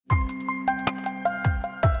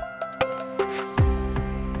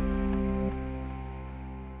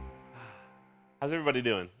How's everybody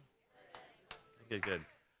doing? Good, good.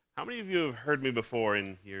 How many of you have heard me before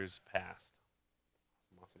in years past?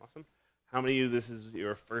 Awesome, awesome, awesome. How many of you, this is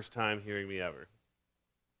your first time hearing me ever?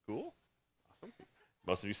 Cool, awesome.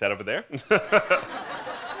 Most of you sat over there.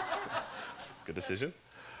 Good decision.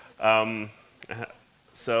 Um,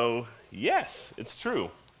 yes, it's true.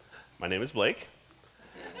 My name is Blake.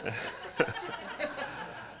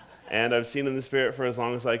 And I've seen in the Spirit for as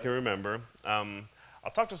long as I can remember. I'll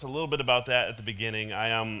talk just a little bit about that at the beginning.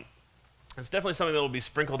 It's definitely something that will be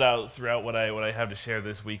sprinkled out throughout what I have to share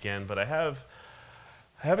this weekend. But I have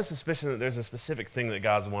a suspicion that there's a specific thing that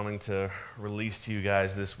God's wanting to release to you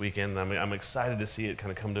guys this weekend. I'm excited to see it kind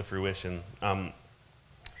of come to fruition.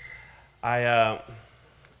 I'll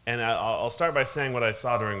start by saying what I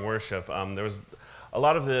saw during worship. There was a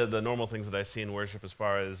lot of the normal things that I see in worship, as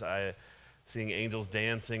far as seeing angels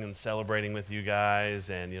dancing and celebrating with you guys,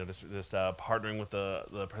 and just partnering with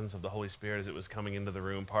the presence of the Holy Spirit as it was coming into the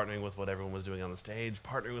room, partnering with what everyone was doing on the stage,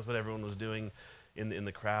 partnering with what everyone was doing in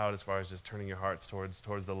the crowd, as far as just turning your hearts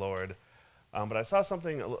towards the Lord. But I saw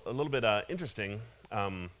something a little bit interesting,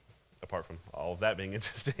 apart from all of that being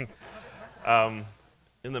interesting.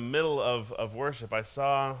 In the middle of worship, I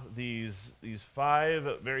saw these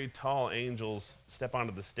five very tall angels step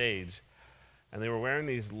onto the stage. And they were wearing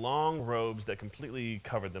these long robes that completely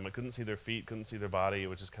covered them. I couldn't see their feet, couldn't see their body. It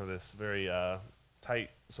was just kind of this very tight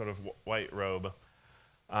sort of white robe.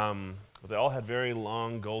 But they all had very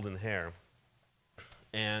long golden hair.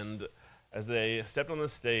 And as they stepped on the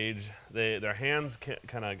stage, their hands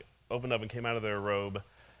kind of opened up and came out of their robe,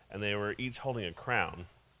 and they were each holding a crown.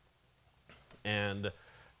 And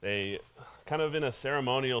they, kind of in a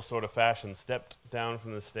ceremonial sort of fashion, stepped down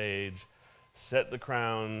from the stage, set the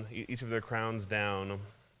crown, each of their crowns down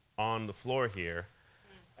on the floor here.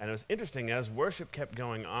 And it was interesting, as worship kept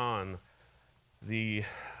going on,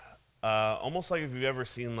 almost like if you've ever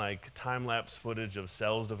seen like time-lapse footage of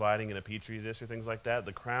cells dividing in a petri dish or things like that,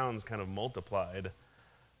 the crowns kind of multiplied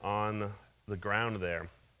on the ground there.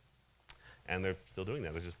 And they're still doing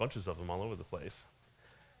that. There's just bunches of them all over the place.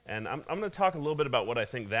 And I'm going to talk a little bit about what I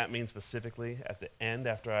think that means specifically at the end,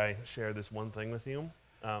 after I share this one thing with you.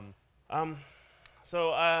 My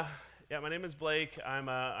name is Blake.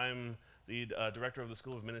 I'm the director of the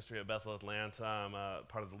School of Ministry at Bethel Atlanta. I'm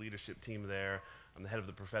part of the leadership team there. I'm the head of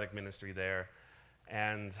the prophetic ministry there.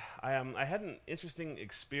 And I had an interesting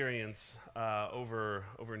experience over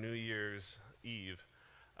New Year's Eve.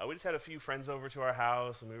 We just had a few friends over to our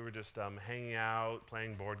house, and we were just hanging out,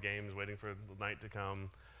 playing board games, waiting for the night to come,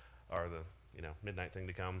 or the midnight thing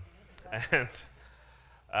to come.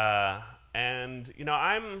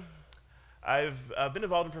 I've been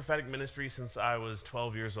involved in prophetic ministry since I was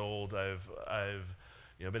 12 years old. I've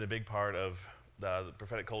been a big part of the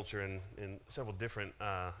prophetic culture in several different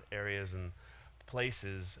areas and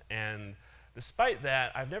places. And despite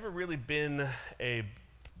that, I've never really been a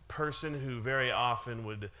person who very often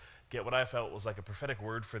would get what I felt was like a prophetic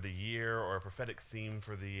word for the year or a prophetic theme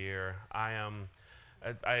for the year. I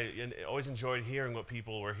always enjoyed hearing what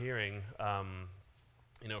people were hearing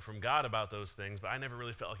from God about those things, but I never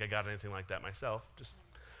really felt like I got anything like that myself. Just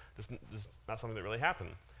not something that really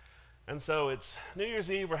happened. And so it's New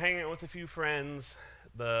Year's Eve. We're hanging out with a few friends.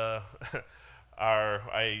 I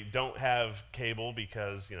don't have cable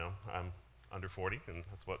because I'm under 40, and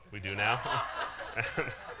that's what we do now.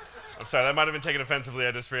 I'm sorry, that might have been taken offensively.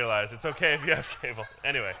 I just realized it's okay if you have cable.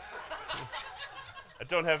 Anyway, I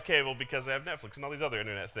don't have cable because I have Netflix and all these other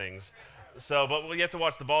internet things. But you have to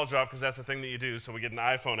watch the ball drop because that's the thing that you do. So we get an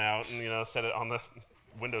iPhone out and set it on the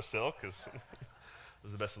windowsill because it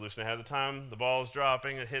was the best solution I had at the time. The ball's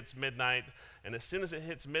dropping, it hits midnight, and as soon as it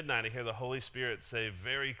hits midnight, I hear the Holy Spirit say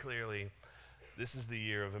very clearly, "This is the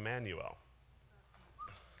year of Emmanuel."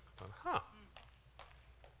 I thought,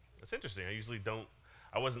 that's interesting.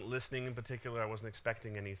 I wasn't listening in particular. I wasn't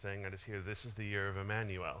expecting anything. I just hear, "This is the year of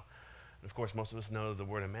Emmanuel." And of course, most of us know the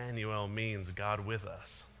word Emmanuel means God with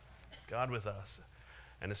us. God with us.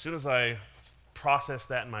 And as soon as I processed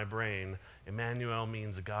that in my brain, Emmanuel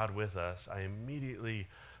means God with us, I immediately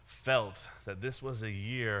felt that this was a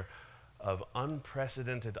year of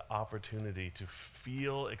unprecedented opportunity to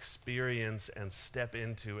feel, experience, and step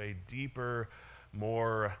into a deeper,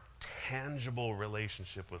 more tangible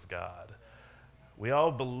relationship with God. We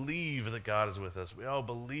all believe that God is with us. We all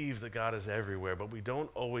believe that God is everywhere, but we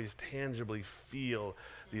don't always tangibly feel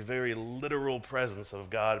the very literal presence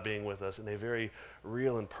of God being with us in a very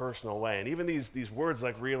real and personal way. And even these words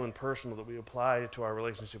like real and personal that we apply to our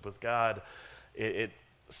relationship with God,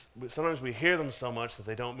 sometimes we hear them so much that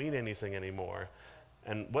they don't mean anything anymore.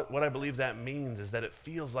 And what I believe that means is that it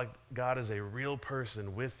feels like God is a real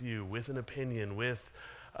person with you, with an opinion, with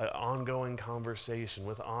an ongoing conversation,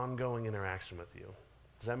 with ongoing interaction with you.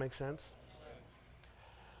 Does that make sense?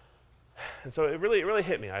 And so it really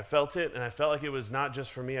hit me. I felt it, and I felt like it was not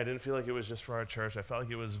just for me. I didn't feel like it was just for our church. I felt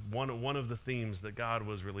like it was one of the themes that God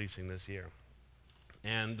was releasing this year.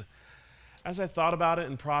 And as I thought about it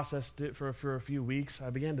and processed it for a few weeks, I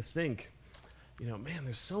began to think, man,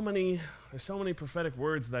 there's so many prophetic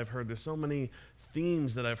words that I've heard. There's so many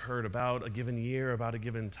themes that I've heard about a given year, about a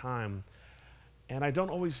given time. And I don't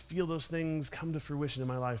always feel those things come to fruition in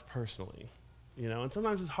my life personally. And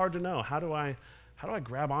sometimes it's hard to know, how do I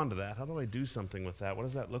grab onto that? How do I do something with that? What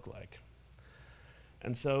does that look like?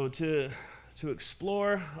 And so to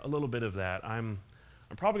explore a little bit of that, I'm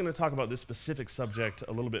probably going to talk about this specific subject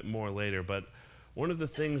a little bit more later, but one of the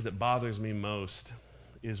things that bothers me most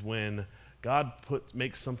is when God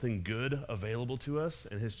makes something good available to us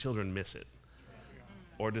and his children miss it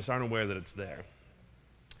or just aren't aware that it's there.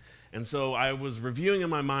 And so I was reviewing in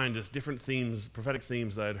my mind just different themes, prophetic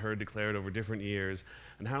themes that I'd heard declared over different years,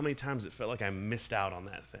 and how many times it felt like I missed out on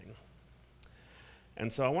that thing.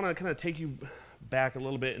 And so I want to kind of take you back a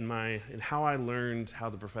little bit in how I learned how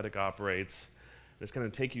the prophetic operates. Just kind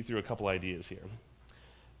of take you through a couple ideas here.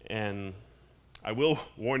 And I will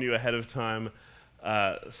warn you ahead of time,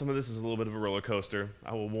 some of this is a little bit of a roller coaster.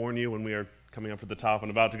 I will warn you when we are coming up to the top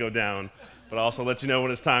and about to go down, but I'll also let you know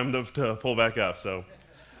when it's time to pull back up. So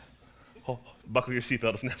buckle your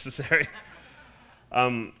seatbelt if necessary.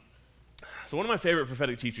 So one of my favorite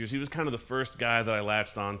prophetic teachers, he was kind of the first guy that I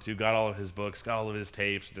latched onto, got all of his books, got all of his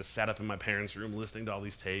tapes, just sat up in my parents' room listening to all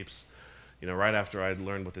these tapes. Right after I'd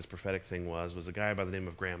learned what this prophetic thing was a guy by the name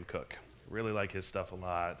of Graham Cook. Really like his stuff a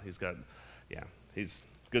lot. He's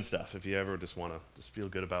good stuff. If you ever just want to just feel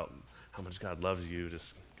good about how much God loves you,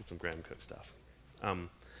 just get some Graham Cook stuff.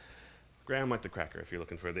 Graham like the cracker, if you're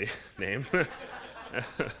looking for the name.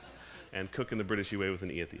 And Cook in the British way with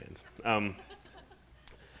an E at the end.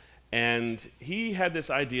 And he had this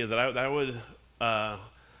idea that I would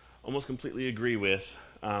almost completely agree with,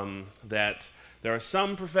 that there are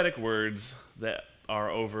some prophetic words that are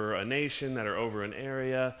over a nation, that are over an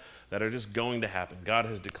area, that are just going to happen. God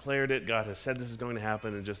has declared it. God has said this is going to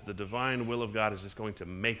happen, and just the divine will of God is just going to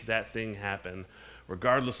make that thing happen,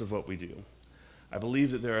 regardless of what we do. I believe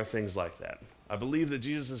that there are things like that. I believe that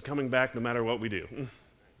Jesus is coming back no matter what we do.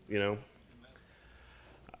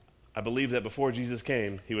 I believe that before Jesus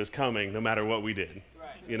came, he was coming no matter what we did.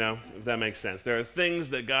 Right. If that makes sense. There are things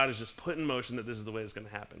that God has just put in motion that this is the way it's going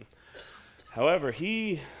to happen. However,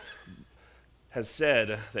 he has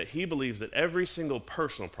said that he believes that every single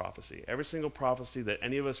personal prophecy, every single prophecy that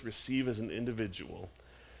any of us receive as an individual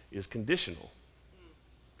is conditional,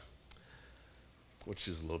 which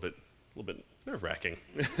is a little bit nerve-wracking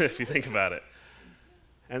if you think about it.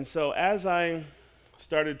 And so as I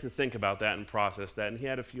started to think about that and process that, and he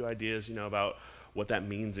had a few ideas, about what that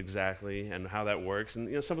means exactly and how that works.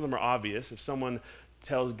 And some of them are obvious. If someone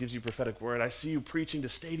gives you prophetic word, I see you preaching to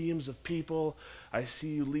stadiums of people. I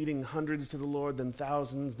see you leading hundreds to the Lord, then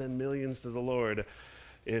thousands, then millions to the Lord.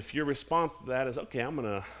 If your response to that is, okay, I'm going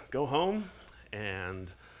to go home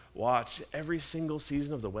and watch every single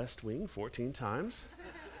season of The West Wing 14 times,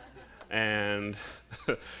 and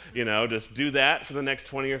just do that for the next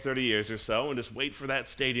 20 or 30 years or so, and just wait for that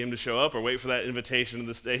stadium to show up, or wait for that invitation to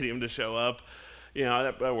the stadium to show up,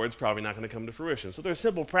 that word's probably not going to come to fruition. So there's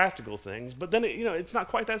simple, practical things, but then it's not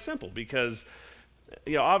quite that simple, because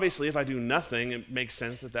obviously if I do nothing, it makes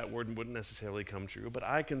sense that word wouldn't necessarily come true. But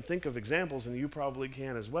I can think of examples, and you probably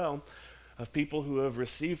can as well, of people who have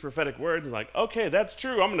received prophetic words and like, okay, that's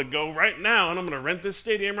true, I'm going to go right now, and I'm going to rent this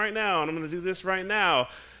stadium right now, and I'm going to do this right now.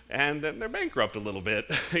 And then they're bankrupt a little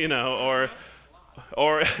bit, or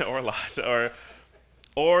a lot,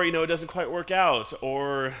 or it doesn't quite work out,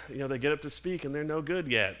 or they get up to speak and they're no good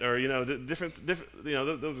yet, or different,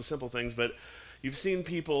 those are simple things. But you've seen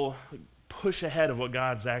people push ahead of what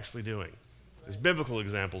God's actually doing. There's biblical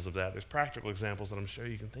examples of that. There's practical examples that I'm sure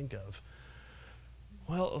you can think of.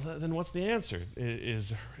 Well, then what's the answer?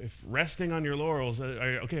 Is if resting on your laurels,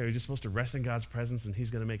 are you just supposed to rest in God's presence and He's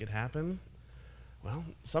going to make it happen? Well,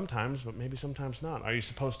 sometimes, but maybe sometimes not. Are you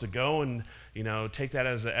supposed to go and, take that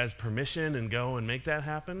as permission and go and make that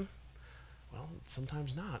happen? Well,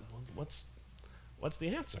 sometimes not. Well, what's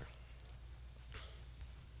the answer?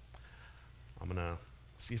 I'm gonna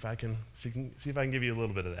see if I can give you a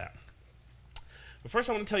little bit of that. But first,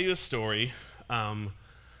 I want to tell you a story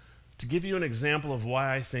to give you an example of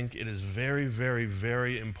why I think it is very, very,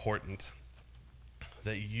 very important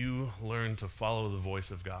that you learn to follow the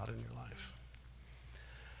voice of God in your life.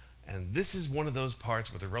 And this is one of those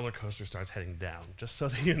parts where the roller coaster starts heading down, just so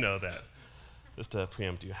that you know that. Just to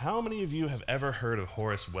preempt you. How many of you have ever heard of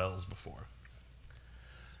Horace Wells before?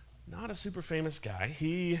 Not a super famous guy.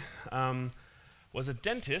 He was a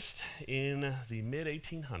dentist in the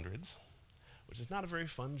mid-1800s, which is not a very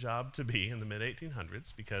fun job to be in the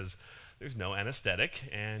mid-1800s because there's no anesthetic,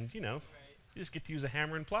 and you just get to use a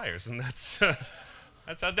hammer and pliers, and that's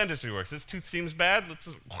that's how dentistry works. This tooth seems bad, let's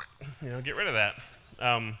get rid of that,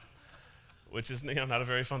 which is not a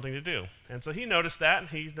very fun thing to do. And so he noticed that, and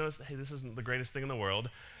he noticed, hey, this isn't the greatest thing in the world.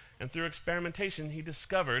 And through experimentation, he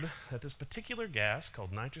discovered that this particular gas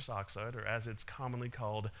called nitrous oxide, or as it's commonly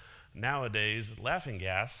called nowadays, laughing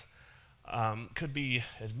gas, could be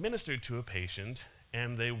administered to a patient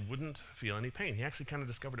and they wouldn't feel any pain. He actually kind of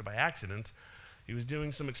discovered it by accident. He was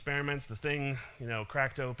doing some experiments, the thing,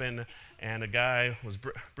 cracked open, and a guy was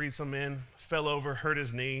breathed some in, fell over, hurt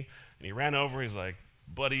his knee, and he ran over. He's like,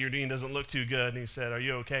 "Buddy, your knee doesn't look too good." And he said, "Are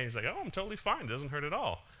you okay?" He's like, "Oh, I'm totally fine. It doesn't hurt at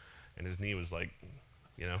all." And his knee was like,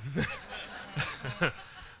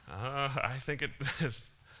 I think there's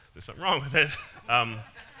something wrong with it.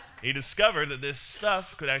 He discovered that this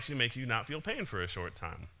stuff could actually make you not feel pain for a short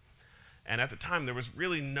time. And at the time, there was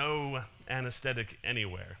really no anesthetic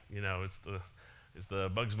anywhere. It's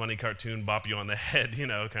the Bugs Bunny cartoon, bop you on the head,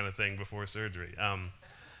 kind of thing before surgery.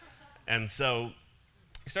 And so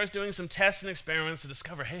he starts doing some tests and experiments to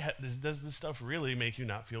discover, hey, does this stuff really make you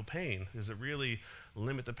not feel pain? Does it really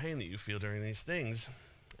limit the pain that you feel during these things?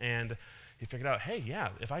 And he figured out, hey, yeah,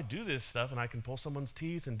 if I do this stuff and I can pull someone's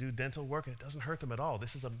teeth and do dental work and it doesn't hurt them at all,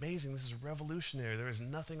 this is amazing, this is revolutionary, there is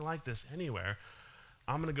nothing like this anywhere.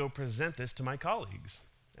 I'm going to go present this to my colleagues.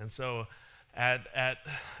 And so at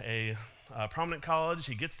a prominent college,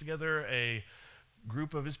 he gets together a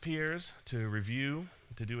group of his peers to review,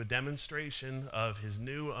 to do a demonstration of his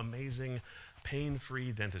new amazing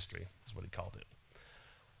pain-free dentistry, is what he called it.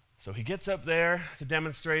 So he gets up there to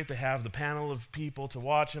demonstrate. They have the panel of people to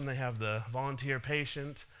watch him. They have the volunteer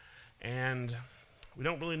patient. And we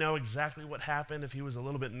don't really know exactly what happened, if he was a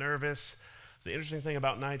little bit nervous. The interesting thing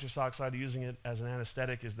about nitrous oxide, using it as an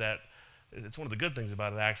anesthetic, is that it's one of the good things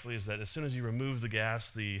about it, actually, is that as soon as you remove the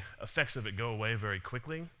gas, the effects of it go away very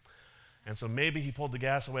quickly. And so maybe he pulled the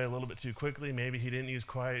gas away a little bit too quickly. Maybe he didn't use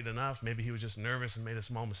quite enough. Maybe he was just nervous and made a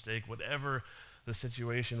small mistake. Whatever the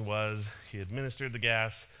situation was, he administered the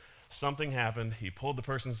gas. Something happened, he pulled the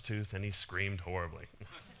person's tooth, and he screamed horribly.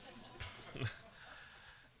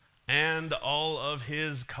 And all of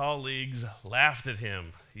his colleagues laughed at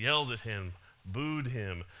him, yelled at him, booed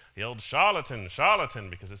him, yelled, "Charlatan, charlatan,"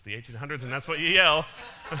 because it's the 1800s and that's what you yell.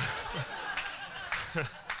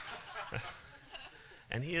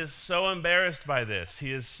 And he is so embarrassed by this.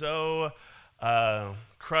 He is so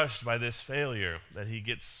crushed by this failure that he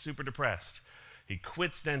gets super depressed. He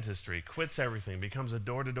quits dentistry, quits everything, becomes a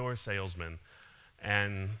door-to-door salesman,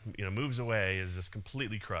 and moves away, is just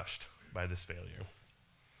completely crushed by this failure.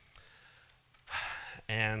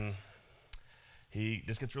 And he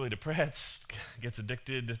just gets really depressed, gets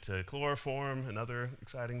addicted to chloroform and other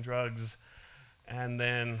exciting drugs, and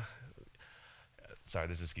then, sorry,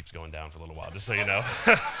 this just keeps going down for a little while, just so you know.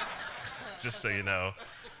 Just so you know.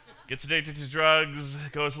 Gets addicted to drugs,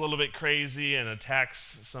 goes a little bit crazy, and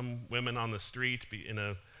attacks some women on the street in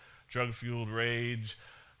a drug-fueled rage,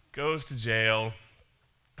 goes to jail,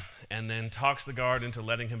 and then talks the guard into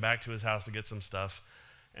letting him back to his house to get some stuff,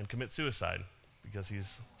 and commits suicide because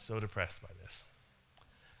he's so depressed by this.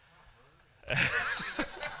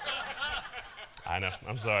 I know,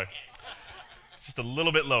 I'm sorry. Just a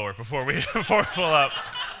little bit lower before we pull up.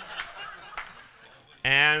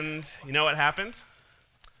 And you know what happened?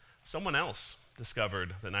 Someone else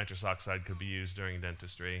discovered that nitrous oxide could be used during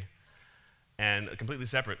dentistry, and completely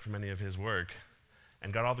separate from any of his work,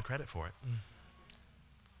 and got all the credit for it.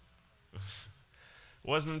 It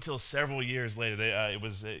wasn't until several years later,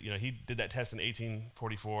 he did that test in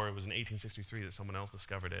 1844, it was in 1863 that someone else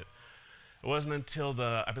discovered it. It wasn't until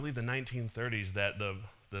I believe the 1930s that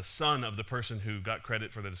the son of the person who got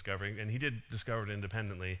credit for the discovery, and he did discover it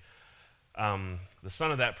independently, the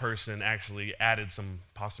son of that person actually added some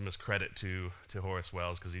posthumous credit to Horace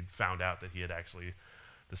Wells because he'd found out that he had actually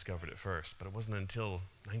discovered it first. But it wasn't until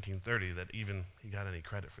 1930 that even he got any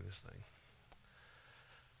credit for this thing.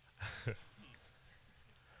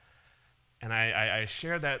 And I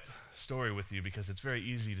share that story with you because it's very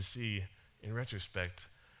easy to see in retrospect,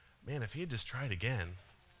 man, if he had just tried again,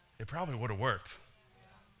 it probably would have worked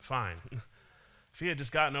fine. If he had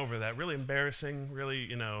just gotten over that really embarrassing, really,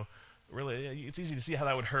 it's easy to see how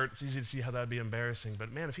that would hurt. It's easy to see how that would be embarrassing.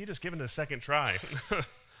 But man, if he just given it a second try,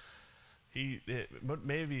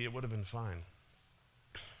 maybe it would have been fine.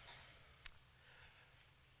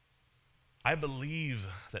 I believe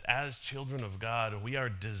that as children of God, we are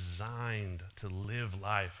designed to live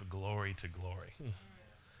life glory to glory.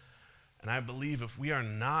 And I believe if we are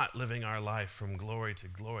not living our life from glory to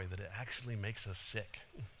glory, that it actually makes us sick.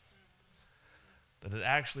 That it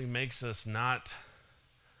actually makes us not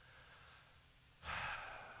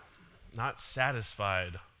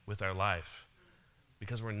satisfied with our life,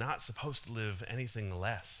 because we're not supposed to live anything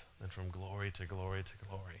less than from glory to glory to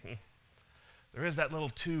glory. There is that little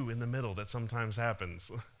 2 in the middle that sometimes happens.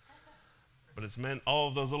 But it's meant, all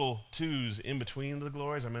of those little 2s in between the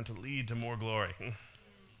glories are meant to lead to more glory.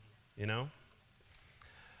 You know?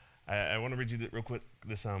 I want to read you real quick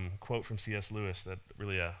this quote from C.S. Lewis that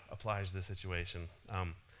really applies to this situation. It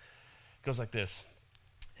goes like this: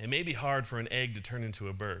 "It may be hard for an egg to turn into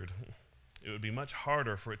a bird. It would be much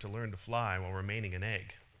harder for it to learn to fly while remaining an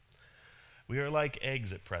egg. We are like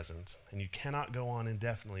eggs at present, and you cannot go on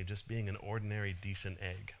indefinitely just being an ordinary decent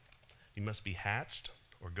egg. You must be hatched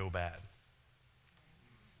or go bad."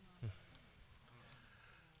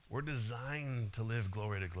 We're designed to live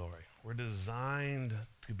glory to glory. We're designed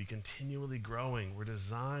to be continually growing. We're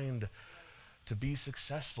designed to be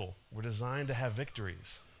successful. We're designed to have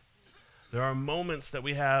victories. There are moments that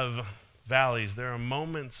we have valleys. There are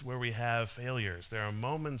moments where we have failures. There are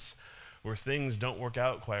moments where things don't work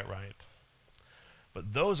out quite right.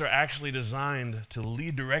 But those are actually designed to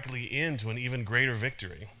lead directly into an even greater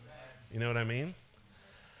victory. You know what I mean?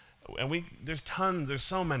 And there's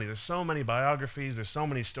so many biographies, there's so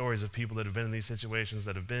many stories of people that have been in these situations,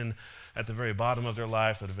 that have been at the very bottom of their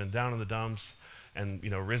life, that have been down in the dumps and,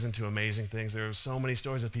 risen to amazing things. There are so many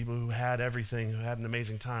stories of people who had everything, who had an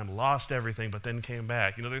amazing time, lost everything, but then came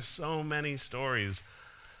back. There's so many stories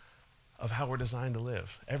of how we're designed to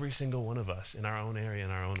live, every single one of us in our own area,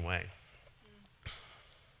 in our own way.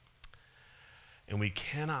 And we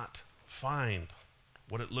cannot find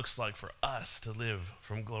what it looks like for us to live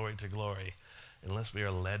from glory to glory unless we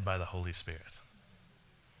are led by the Holy Spirit.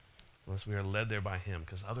 Unless we are led there by Him,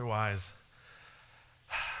 because otherwise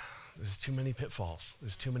there's too many pitfalls.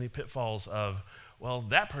 There's too many pitfalls of, well,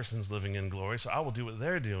 that person's living in glory, so I will do what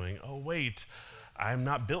they're doing. Oh, wait, I'm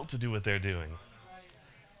not built to do what they're doing.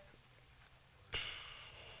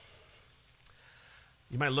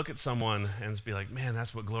 You might look at someone and be like, man,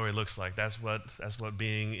 that's what glory looks like. That's what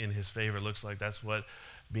being in His favor looks like. That's what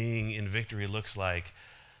being in victory looks like.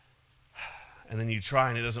 And then you try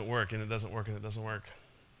and it doesn't work, and it doesn't work, and it doesn't work.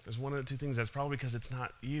 There's one of the two things. That's probably because it's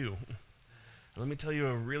not you. And let me tell you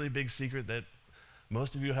a really big secret that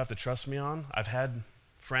most of you have to trust me on. I've had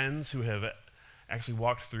friends who have actually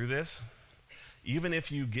walked through this. Even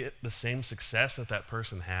if you get the same success that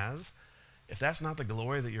person has, if that's not the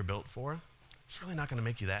glory that you're built for, it's really not going to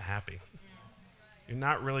make you that happy. You're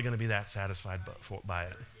not really going to be that satisfied by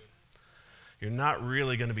it. You're not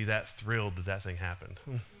really going to be that thrilled that thing happened.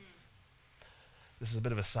 This is a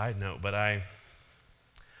bit of a side note, but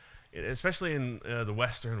especially in the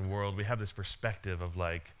Western world, we have this perspective of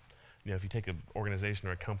if you take an organization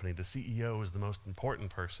or a company, the CEO is the most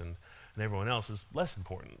important person, and everyone else is less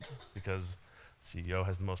important because the CEO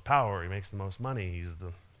has the most power, he makes the most money, he's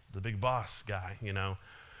the big boss guy,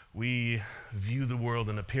 We view the world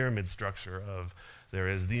in a pyramid structure of there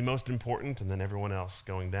is the most important and then everyone else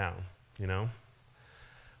going down,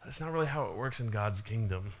 That's not really how it works in God's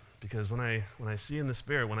kingdom, because when I see in the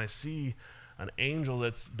Spirit, when I see an angel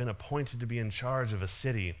that's been appointed to be in charge of a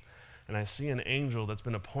city, and I see an angel that's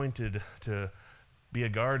been appointed to be a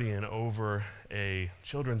guardian over a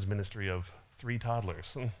children's ministry of 3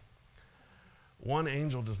 toddlers, one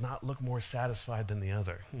angel does not look more satisfied than the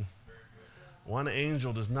other. One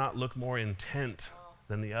angel does not look more intent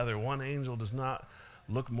than the other. One angel does not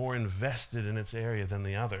look more invested in its area than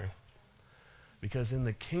the other. Because in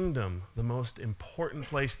the kingdom, the most important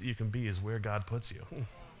place that you can be is where God puts you.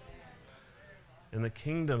 In the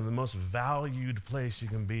kingdom, the most valued place you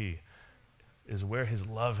can be is where His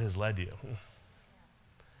love has led you.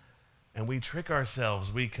 And we trick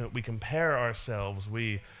ourselves, we compare ourselves,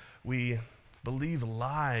 we believe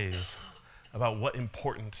lies about what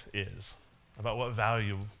important is, about what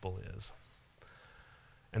valuable is.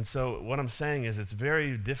 And so what I'm saying is it's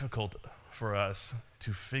very difficult for us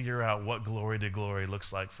to figure out what glory to glory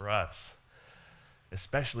looks like for us,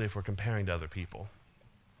 especially if we're comparing to other people,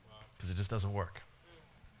 because it just doesn't work.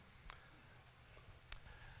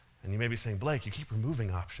 And you may be saying, Blake, you keep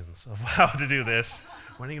removing options of how to do this.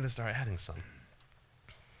 When are you going to start adding some?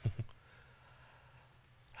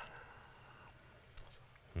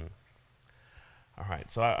 All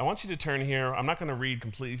right, so I want you to turn here. I'm not going to read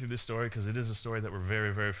completely through this story because it is a story that we're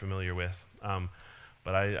very, very familiar with.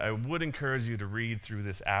 But I would encourage you to read through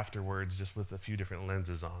this afterwards, just with a few different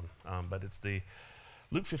lenses on. But it's the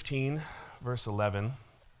Luke 15, verse 11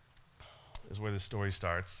 is where the story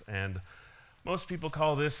starts. And most people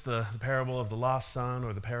call this the parable of the lost son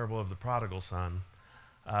or the parable of the prodigal son.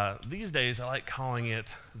 These days, I like calling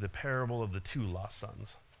it the parable of the two lost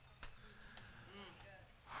sons.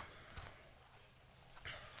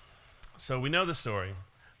 So we know the story.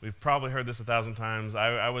 We've probably heard this 1,000 times.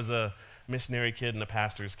 I was a missionary kid and a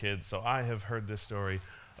pastor's kid, so I have heard this story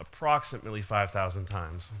approximately 5,000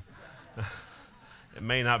 times. It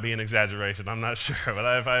may not be an exaggeration, I'm not sure, but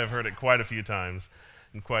I have heard it quite a few times.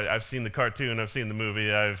 And I've seen the cartoon, I've seen the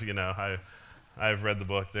movie, I've read the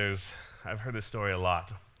book. I've heard this story a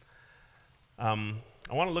lot. I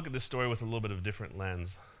want to look at this story with a little bit of a different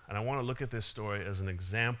lens, and I want to look at this story as an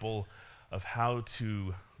example of how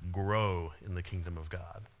to grow in the kingdom of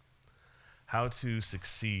God, how to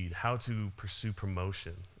succeed, how to pursue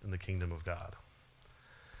promotion in the kingdom of God.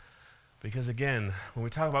 Because again, when we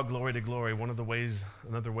talk about glory to glory, another way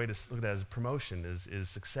to look at that is promotion, is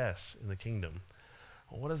success in the kingdom.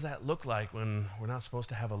 Well, what does that look like when we're not supposed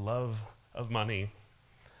to have a love of money,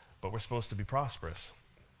 but we're supposed to be prosperous?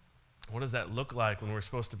 What does that look like when we're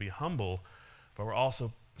supposed to be humble, but we're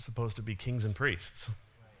also supposed to be kings and priests?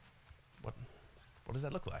 What does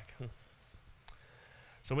that look like?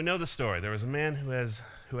 So we know the story. There was a man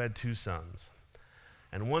who had two sons.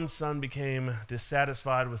 And one son became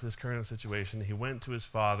dissatisfied with his current situation. He went to his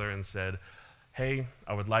father and said, "Hey,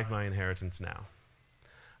 I would like my inheritance now.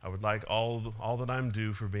 I would like all that I'm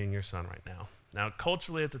due for being your son right now." Now,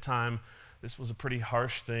 culturally at the time, this was a pretty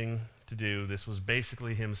harsh thing to do. This was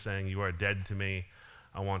basically him saying, "You are dead to me.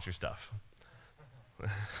 I want your stuff."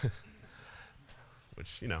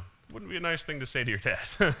 Which, wouldn't be a nice thing to say to your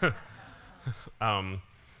dad.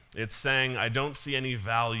 It's saying, I don't see any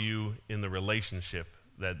value in the relationship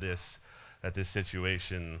that this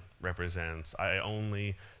situation represents. I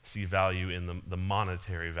only see value in the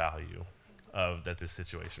monetary value that this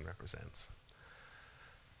situation represents.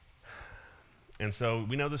 And so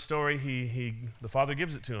we know the story. The father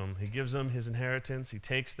gives it to him. He gives him his inheritance. He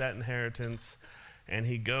takes that inheritance, and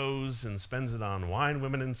he goes and spends it on wine,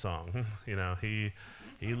 women, and song.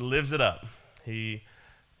 He lives it up. He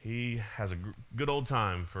has a good old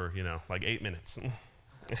time for, like 8 minutes.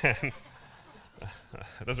 It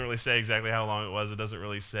doesn't really say exactly how long it was. It doesn't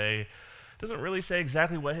really say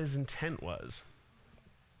exactly what his intent was.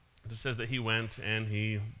 It just says that he went and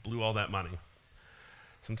he blew all that money.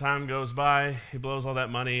 Some time goes by, he blows all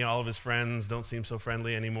that money. All of his friends don't seem so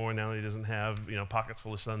friendly anymore now that he doesn't have, pockets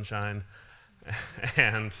full of sunshine.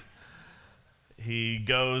 And he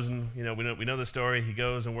goes and, we know the story. He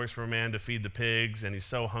goes and works for a man to feed the pigs, and he's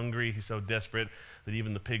so hungry, he's so desperate that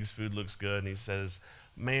even the pig's food looks good. And he says,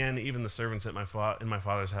 "Man, even the servants at in my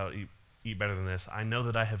father's house eat better than this. I know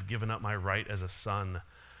that I have given up my right as a son,"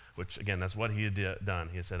 which, again, that's what he had done.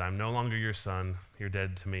 He said, "I'm no longer your son. You're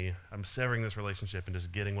dead to me. I'm severing this relationship and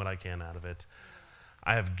just getting what I can out of it.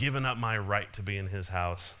 I have given up my right to be in his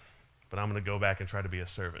house, but I'm going to go back and try to be a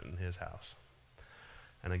servant in his house."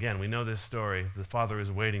 And again, we know this story. The father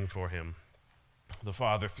is waiting for him. The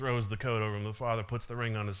father throws the coat over him. The father puts the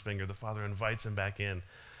ring on his finger. The father invites him back in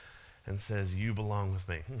and says, "You belong with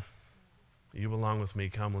me. You belong with me.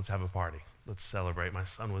 Come, let's have a party. Let's celebrate. My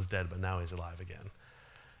son was dead, but now he's alive again."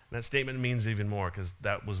 And that statement means even more, because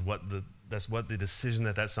that's what the decision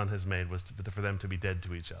that son has made was for them to be dead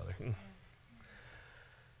to each other.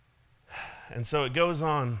 And so it goes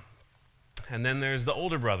on. And then there's the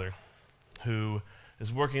older brother who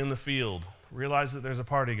is working in the field, realizes that there's a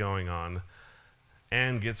party going on,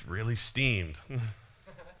 and gets really steamed.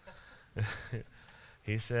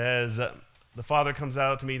 He says, the father comes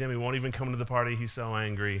out to meet him. He won't even come to the party. He's so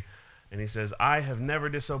angry. And he says, "I have never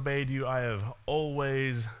disobeyed you. I have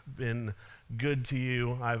always been good to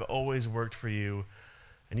you. I've always worked for you.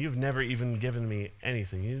 And you've never even given me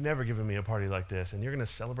anything. You've never given me a party like this. And you're going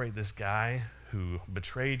to celebrate this guy who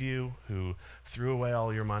betrayed you, who threw away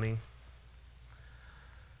all your money?"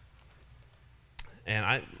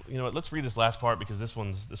 And let's read this last part, because this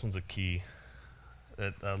one's a key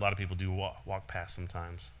that a lot of people do walk past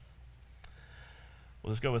sometimes.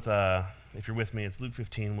 We'll just go with, if you're with me, it's Luke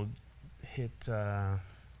 15. We'll hit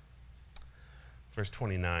verse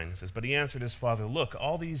 29. It says, "But he answered his father, 'Look,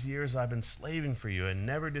 all these years I've been slaving for you and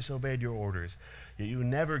never disobeyed your orders. Yet you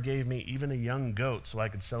never gave me even a young goat so I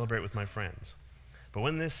could celebrate with my friends. But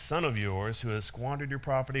when this son of yours, who has squandered your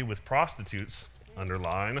property with prostitutes,'"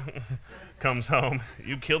 underline, "'comes home,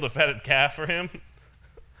 you killed a fatted calf for him?'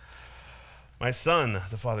 'My son,'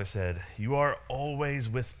 the father said, 'you are always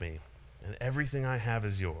with me, and everything I have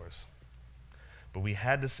is yours. But we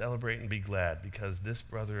had to celebrate and be glad because this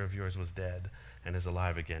brother of yours was dead and is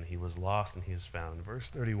alive again. He was lost and he is found. Verse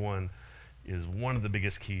 31 is one of the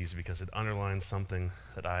biggest keys because it underlines something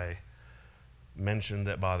that I mentioned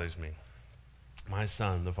that bothers me. My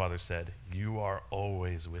son, the father said, you are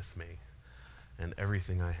always with me, and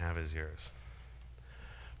everything I have is yours.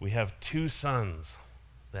 We have two sons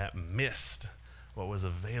that missed what was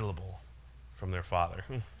available from their father.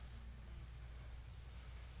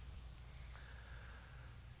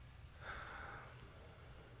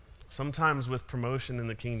 Sometimes with promotion in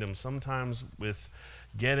the kingdom, sometimes with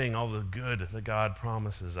getting all the good that God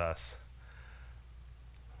promises us,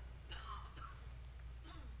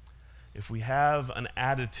 if we have an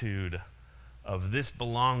attitude of this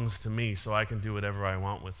belongs to me so I can do whatever I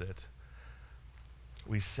want with it,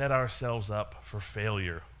 we set ourselves up for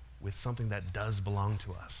failure with something that does belong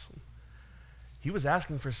to us. He was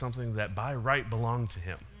asking for something that by right belonged to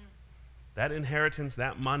him. That inheritance,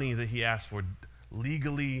 that money that he asked for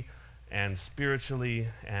legally and spiritually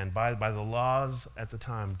and by the laws at the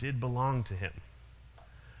time did belong to him.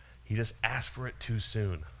 He just asked for it too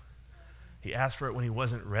soon. He asked for it when he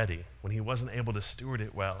wasn't ready, when he wasn't able to steward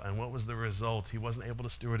it well. And what was the result? He wasn't able to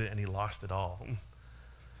steward it and he lost it all.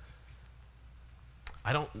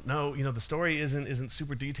 I don't know, the story isn't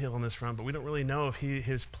super detailed on this front, but we don't really know if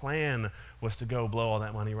his plan was to go blow all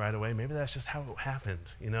that money right away. Maybe that's just how it happened,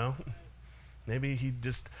 Maybe he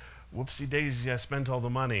just, whoopsie daisy, I spent all the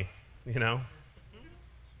money,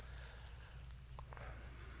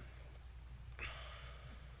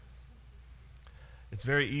 It's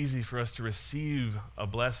very easy for us to receive a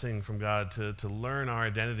blessing from God, to learn our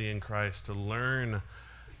identity in Christ, to learn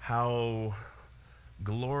how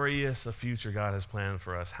glorious a future God has planned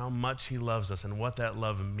for us, how much he loves us, and what that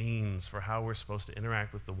love means for how we're supposed to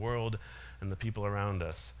interact with the world and the people around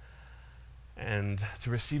us. And to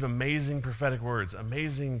receive amazing prophetic words,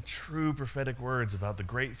 amazing true prophetic words about the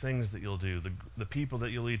great things that you'll do, the people that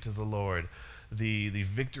you'll lead to the Lord, the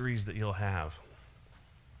victories that you'll have.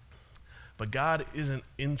 But God isn't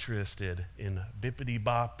interested in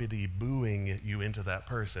bippity-boppity booing you into that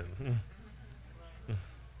person.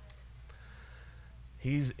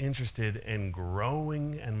 He's interested in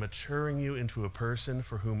growing and maturing you into a person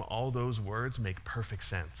for whom all those words make perfect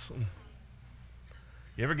sense.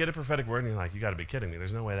 You ever get a prophetic word and you're like, you got to be kidding me.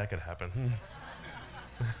 There's no way that could happen.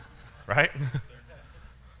 Right?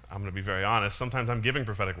 I'm going to be very honest. Sometimes I'm giving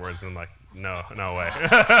prophetic words and I'm like, no way.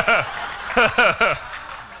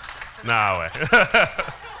 No way.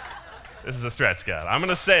 This is a stretch, God. I'm going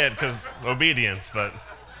to say it because obedience, but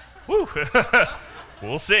whew,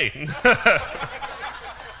 we'll see.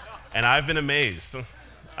 And I've been amazed.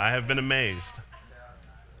 I have been amazed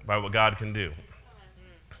by what God can do.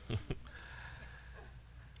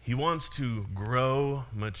 He wants to grow,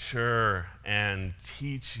 mature, and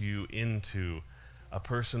teach you into a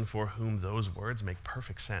person for whom those words make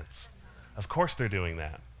perfect sense. Of course they're doing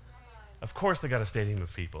that. Of course they got a stadium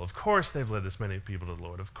of people. Of course they've led this many people to the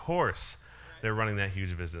Lord. Of course they're running that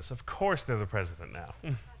huge business. Of course they're the president now.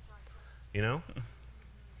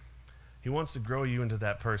 He wants to grow you into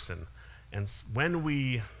that person. And when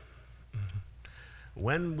we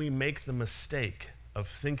make the mistake of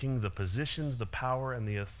thinking the positions, the power, and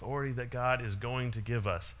the authority that God is going to give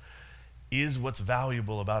us is what's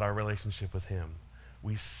valuable about our relationship with him,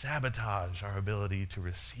 we sabotage our ability to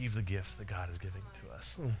receive the gifts that God is giving to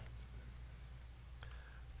us.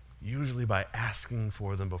 Usually by asking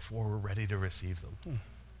for them before we're ready to receive them,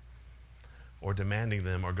 or demanding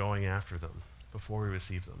them or going after them before we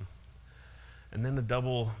receive them. And then the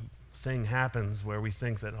double thing happens where we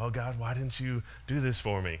think that, oh God, why didn't you do this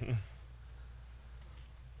for me?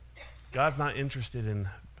 God's not interested in,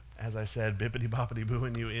 as I said, bippity-boppity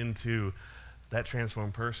booing you into that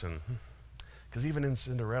transformed person. Because even in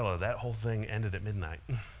Cinderella, that whole thing ended at midnight.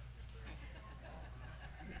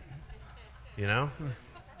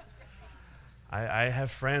 I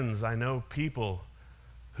have friends, I know people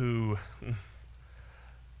who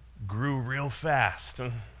grew real fast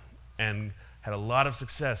and had a lot of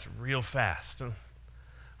success real fast,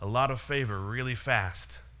 a lot of favor really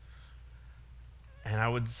fast. And I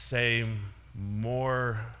would say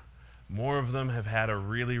more of them have had a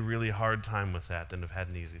really, really hard time with that than have had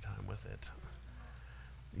an easy time with it.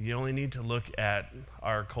 You only need to look at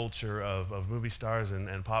our culture of movie stars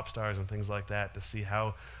and pop stars and things like that to see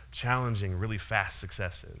how challenging really fast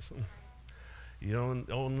success is. You don't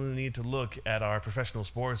only need to look at our professional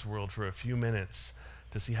sports world for a few minutes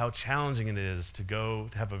to see how challenging it is to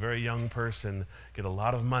have a very young person get a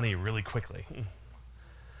lot of money really quickly.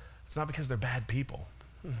 It's not because they're bad people.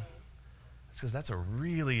 It's because that's a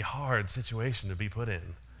really hard situation to be put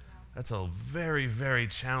in. That's a very, very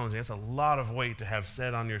challenging. That's a lot of weight to have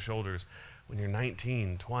set on your shoulders when you're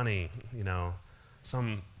 19, 20,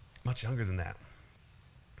 some much younger than that.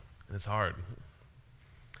 And it's hard.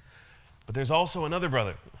 But there's also another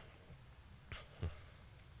brother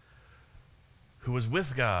who was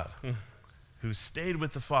with God, who stayed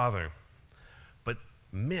with the Father, but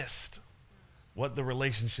missed what the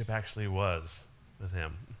relationship actually was with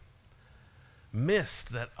him.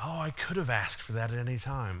 Missed that, I could have asked for that at any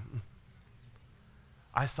time.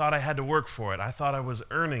 I thought I had to work for it. I thought I was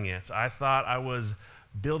earning it. I thought I was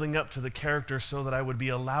building up to the character so that I would be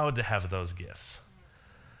allowed to have those gifts,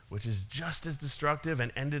 which is just as destructive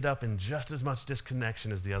and ended up in just as much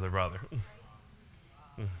disconnection as the other brother.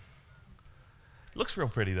 Looks real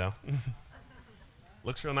pretty, though.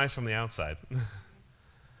 Looks real nice from the outside.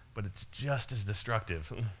 But it's just as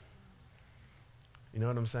destructive. You know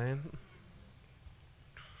what I'm saying?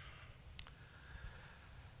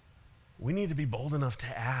 We need to be bold enough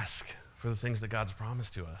to ask for the things that God's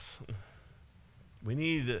promised to us. We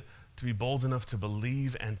need to be bold enough to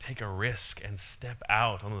believe and take a risk and step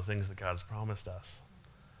out on the things that God's promised us.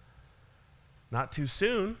 Not too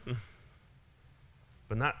soon,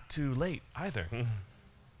 but not too late either.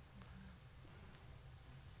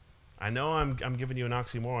 I know I'm giving you an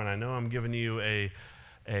oxymoron. I know I'm giving you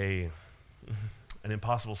an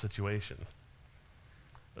impossible situation.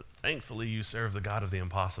 But thankfully, you serve the God of the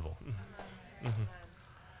impossible.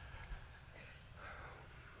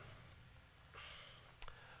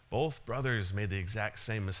 Both brothers made the exact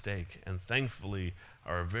same mistake, and thankfully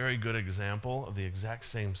are a very good example of the exact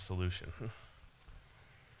same solution.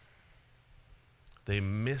 They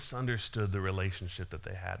misunderstood the relationship that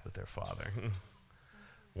they had with their father.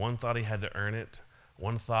 One thought he had to earn it.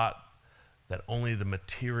 One thought that only the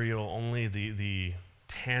material, only the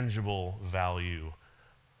tangible value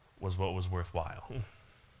was what was worthwhile.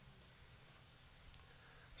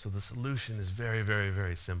 So the solution is very, very,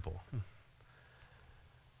 very simple.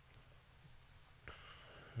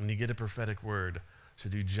 When you get a prophetic word,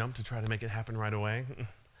 should you jump to try to make it happen right away?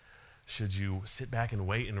 Should you sit back and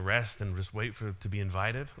wait and rest and just wait for it to be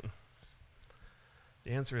invited?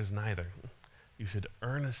 The answer is neither. You should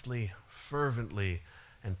earnestly, fervently,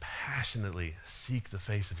 and passionately seek the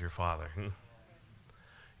face of your Father.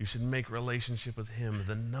 You should make relationship with him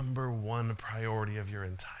the number one priority of your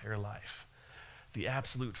entire life, the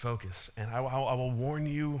absolute focus. And I will warn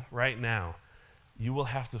you right now, you will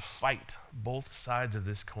have to fight both sides of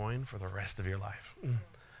this coin for the rest of your life.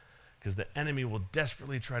 Because the enemy will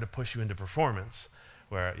desperately try to push you into performance,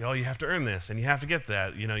 where, you have to earn this, and you have to get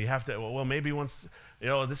that. You have to, maybe once,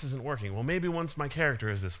 this isn't working. Well, maybe once my character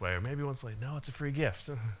is this way, or maybe once, no, it's a free gift.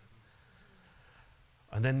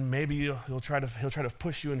 And then maybe he'll try to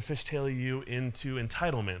push you and fishtail you into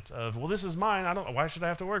entitlement of, this is mine. Why should I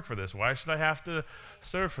have to work for this? Why should I have to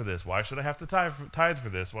serve for this? Why should I have to tithe for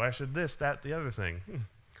this? Why should this, that, the other thing?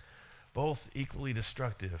 Both equally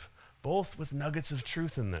destructive, both with nuggets of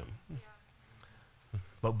truth in them,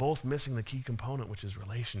 but both missing the key component, which is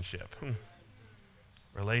relationship.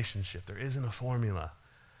 Relationship. There isn't a formula.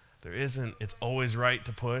 It's always right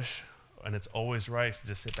to push, and it's always right to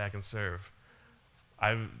just sit back and serve.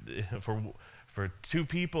 For two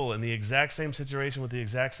people in the exact same situation with the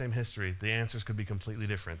exact same history, the answers could be completely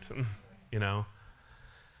different.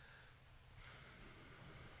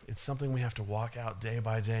 It's something we have to walk out day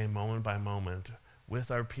by day, moment by moment, with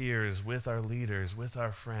our peers, with our leaders, with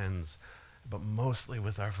our friends, but mostly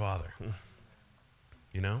with our Father.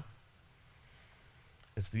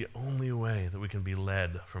 It's the only way that we can be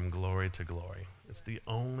led from glory to glory. It's the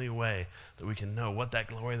only way that we can know what that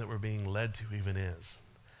glory that we're being led to even is.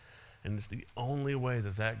 And it's the only way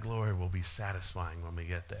that glory will be satisfying when we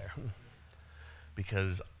get there.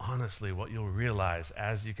 Because honestly, what you'll realize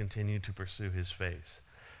as you continue to pursue his face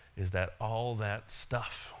is that all that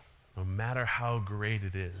stuff, no matter how great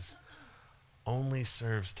it is, only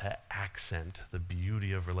serves to accent the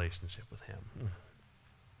beauty of relationship with him.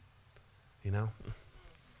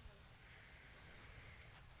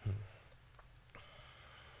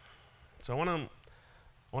 So I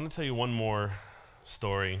want to tell you one more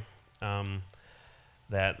story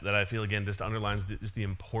that I feel again just underlines the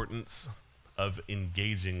importance of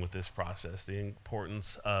engaging with this process, the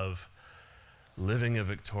importance of living a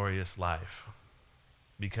victorious life,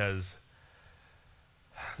 because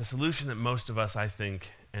the solution that most of us, I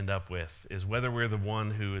think, end up with is whether we're the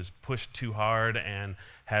one who is pushed too hard and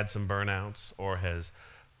had some burnouts, or has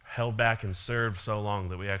held back and served so long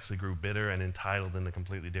that we actually grew bitter and entitled in a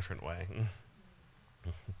completely different way.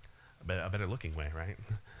 A better looking way, right?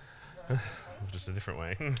 Just a different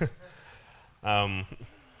way.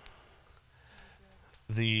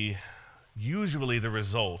 usually the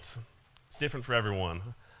result, it's different for everyone.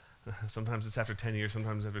 Sometimes it's after 10 years,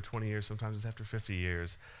 sometimes after 20 years, sometimes it's after 50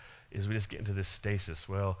 years, is we just get into this stasis.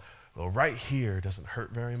 Well, right here doesn't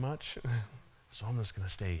hurt very much, so I'm just going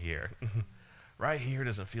to stay here. Right here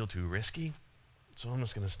doesn't feel too risky, so I'm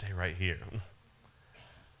just going to stay right here.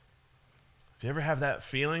 If you ever have that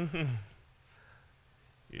feeling,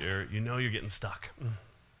 you know you're getting stuck.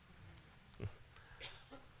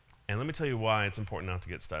 And let me tell you why it's important not to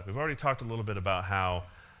get stuck. We've already talked a little bit about how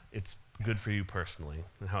it's good for you personally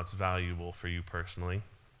and how it's valuable for you personally.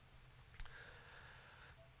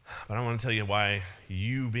 But I want to tell you why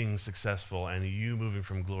you being successful and you moving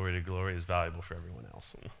from glory to glory is valuable for everyone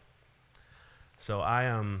else. So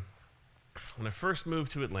when I first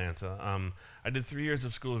moved to Atlanta, I did 3 years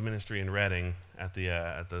of School of Ministry in Reading at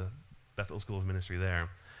the Bethel School of Ministry there.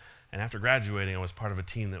 And after graduating, I was part of a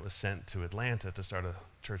team that was sent to Atlanta to start a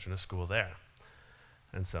church and a school there.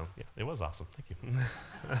 And so, yeah, it was awesome. Thank you.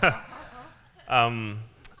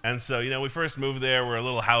 And so, we first moved there. We're a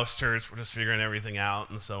little house church. We're just figuring everything out.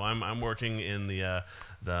 And so I'm working in the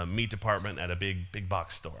meat department at a big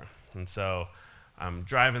box store. And so I'm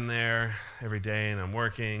driving there every day, and I'm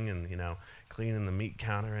working and, cleaning the meat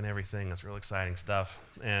counter and everything. That's real exciting stuff.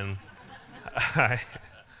 And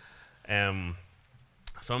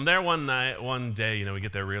so I'm there one day, we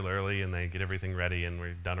get there real early, and they get everything ready, and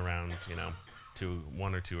we're done around,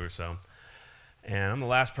 1 or 2 or so. And I'm the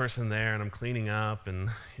last person there, and I'm cleaning up and,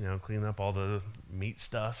 cleaning up all the meat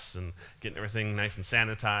stuffs and getting everything nice and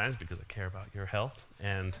sanitized because I care about your health.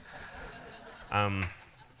 And I'm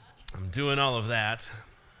doing all of that.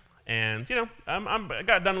 And, I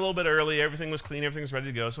got done a little bit early. Everything was clean. Everything was ready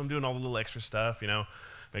to go. So I'm doing all the little extra stuff,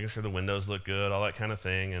 making sure the windows look good, all that kind of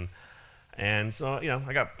thing. And so,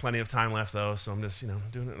 I got plenty of time left, though, so I'm just,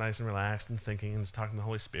 doing it nice and relaxed and thinking and just talking to the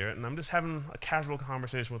Holy Spirit. And I'm just having a casual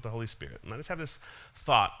conversation with the Holy Spirit. And I just have this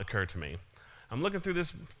thought occur to me. I'm looking through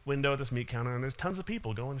this window at this meat counter, and there's tons of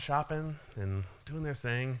people going shopping and doing their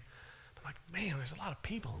thing. I'm like, man, there's a lot of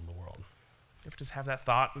people in the world. You ever just have that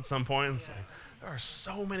thought at some point? It's like, there are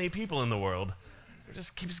so many people in the world. There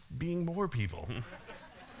just keeps being more people.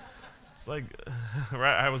 It's like,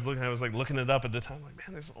 right? I was looking it up at the time. Like,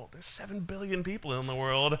 man, there's 7 billion people in the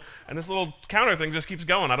world, and this little counter thing just keeps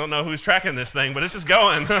going. I don't know who's tracking this thing, but it's just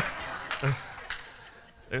going.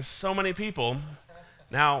 There's so many people.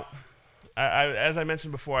 Now, as I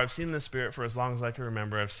mentioned before, I've seen the Spirit for as long as I can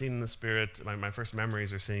remember. I've seen the Spirit. My first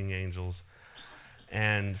memories are seeing angels,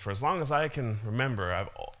 and for as long as I can remember,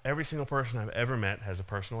 every single person I've ever met has a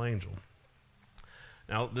personal angel.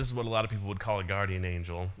 Now, this is what a lot of people would call a guardian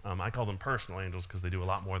angel. I call them personal angels because they do a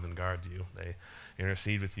lot more than guard you. They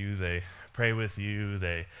intercede with you, they pray with you,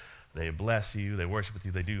 they bless you, they worship with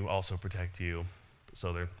you, they do also protect you.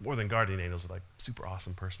 So they're more than guardian angels, they're like super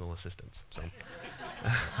awesome personal assistants. So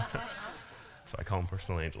I call them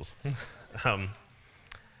personal angels.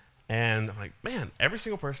 And I'm like, man, every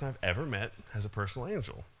single person I've ever met has a personal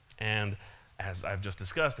angel. And as I've just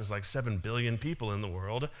discussed, there's like 7 billion people in the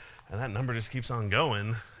world, and that number just keeps on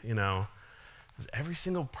going, Does every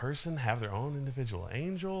single person have their own individual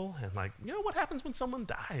angel? And what happens when someone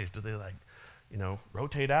dies? Do they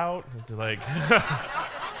rotate out? Do they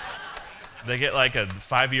get like a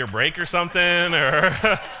 5-year break or something? Or,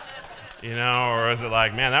 or is it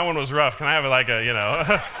like, man, that one was rough. Can I have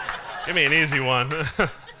give me an easy one.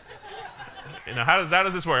 How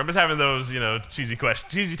does this work? I'm just having those, cheesy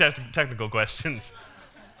technical questions.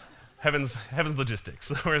 Heaven's logistics.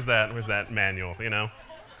 Where's that manual,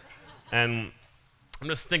 And I'm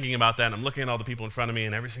just thinking about that, and I'm looking at all the people in front of me,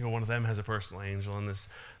 and every single one of them has a personal angel, and this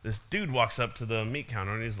dude walks up to the meat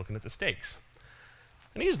counter, and he's looking at the steaks.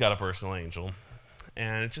 And he's got a personal angel.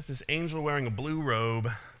 And it's just this angel wearing a blue robe,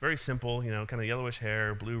 very simple, kind of yellowish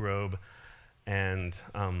hair, blue robe, and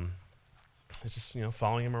it's just,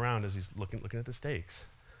 following him around as he's looking at the steaks.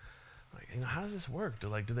 Like, how does this work? Do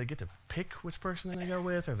they get to pick which person they go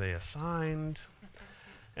with? Are they assigned?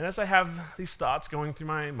 And as I have these thoughts going through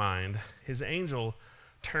my mind, his angel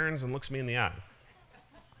turns and looks me in the eye.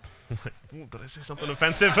 I'm like, did I say something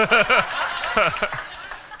offensive?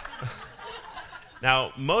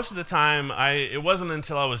 Now, most of the time, it wasn't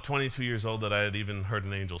until I was 22 years old that I had even heard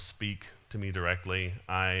an angel speak to me directly.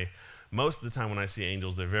 Most of the time when I see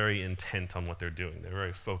angels, they're very intent on what they're doing. They're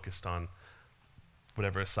very focused on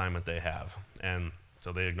whatever assignment they have. And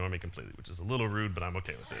so they ignore me completely, which is a little rude, but I'm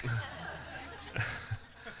okay with it.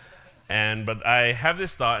 But I have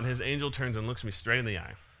this thought, and his angel turns and looks me straight in the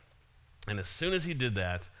eye. And as soon as he did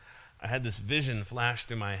that, I had this vision flash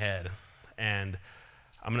through my head. And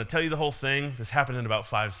I'm going to tell you the whole thing. This happened in about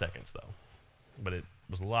 5 seconds, though. But it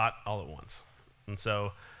was a lot all at once. And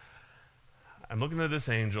so I'm looking at this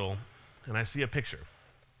angel, and I see a picture.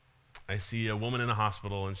 I see a woman in a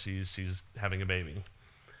hospital, and she's having a baby.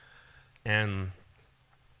 And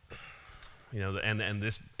and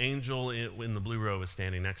this angel in the blue robe is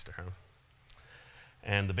standing next to her.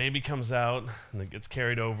 And the baby comes out, and it gets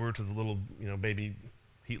carried over to the little, baby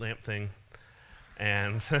heat lamp thing,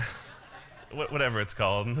 and whatever it's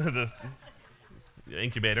called, the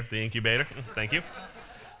incubator, thank you,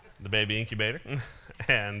 the baby incubator.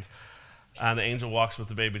 And the angel walks with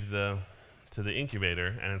the baby to the incubator,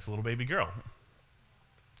 and it's a little baby girl.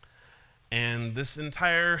 And this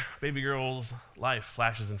entire baby girl's life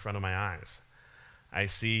flashes in front of my eyes. I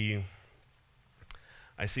see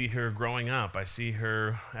her growing up. I see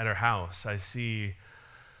her at her house. I see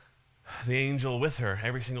the angel with her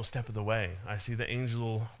every single step of the way. I see the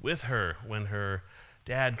angel with her when her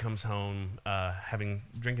dad comes home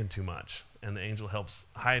drinking too much, and the angel helps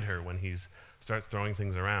hide her when he starts throwing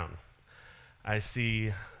things around. I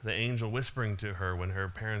see the angel whispering to her when her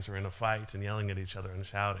parents are in a fight and yelling at each other and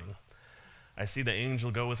shouting. I see the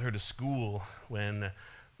angel go with her to school when the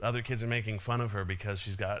other kids are making fun of her because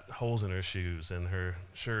she's got holes in her shoes and her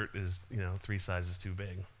shirt is, 3 sizes too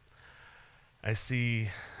big. I see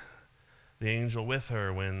the angel with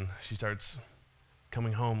her when she starts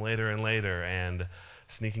coming home later and later and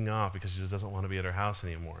sneaking off because she just doesn't want to be at her house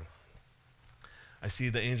anymore. I see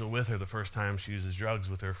the angel with her the first time she uses drugs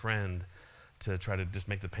with her friend to try to just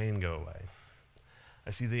make the pain go away.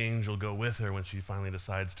 I see the angel go with her when she finally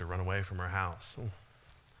decides to run away from her house.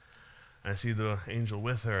 I see the angel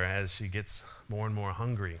with her as she gets more and more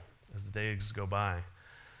hungry as the days go by.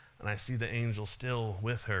 And I see the angel still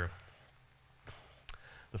with her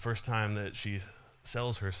the first time that she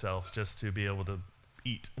sells herself just to be able to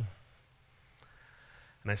eat.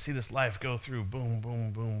 And I see this life go through boom,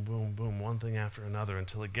 boom, boom, boom, boom, one thing after another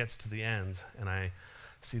until it gets to the end. And I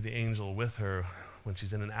see the angel with her when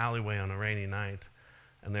she's in an alleyway on a rainy night,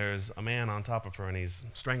 and there's a man on top of her, and he's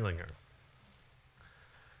strangling her.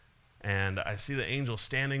 And I see the angel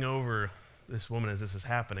standing over this woman as this is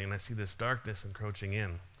happening, and I see this darkness encroaching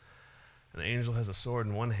in. And the angel has a sword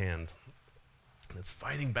in one hand, and it's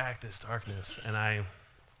fighting back this darkness. And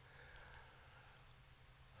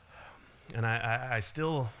I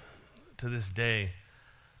still, to this day,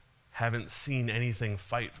 haven't seen anything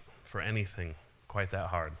fight for anything quite that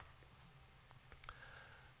hard.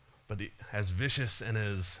 But as vicious and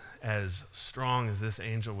as strong as this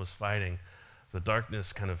angel was fighting, the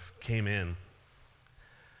darkness kind of came in,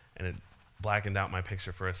 and it blackened out my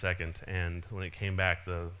picture for a second, and when it came back,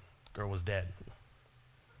 the girl was dead.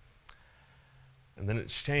 And then it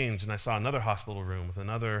changed, and I saw another hospital room with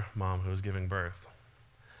another mom who was giving birth.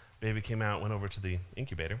 Baby came out, went over to the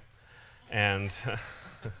incubator, and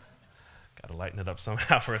got to lighten it up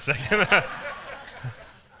somehow for a second.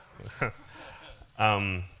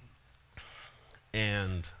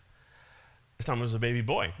 And this time it was a baby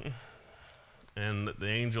boy. And the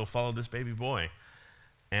angel followed this baby boy.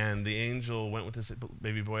 And the angel went with this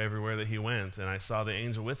baby boy everywhere that he went. And I saw the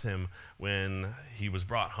angel with him when he was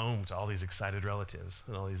brought home to all these excited relatives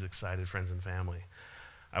and all these excited friends and family.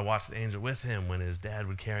 I watched the angel with him when his dad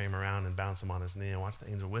would carry him around and bounce him on his knee. I watched the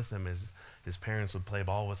angel with him as his parents would play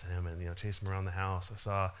ball with him and chase him around the house. I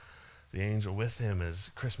saw the angel with him as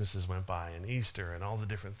Christmases went by and Easter and all the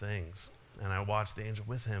different things. And I watched the angel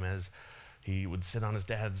with him as he would sit on his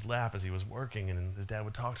dad's lap as he was working, and his dad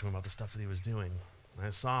would talk to him about the stuff that he was doing. And I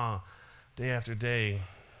saw day after day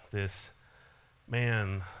this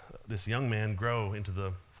young man grow into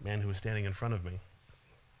the man who was standing in front of me.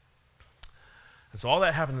 And so all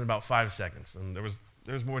that happened in about 5 seconds, and there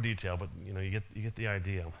was more detail, but you get the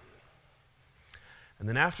idea. And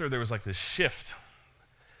then after there was like this shift,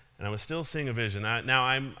 and I was still seeing a vision.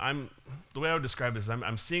 I'm the way I would describe this is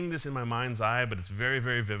I'm seeing this in my mind's eye, but it's very,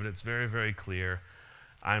 very vivid. It's very, very clear.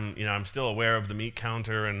 I'm still aware of the meat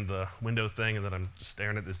counter and the window thing, and that I'm just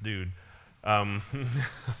staring at this dude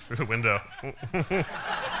through the window.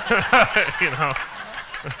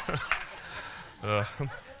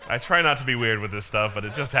 I try not to be weird with this stuff, but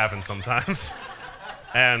it just happens sometimes.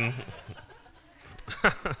 And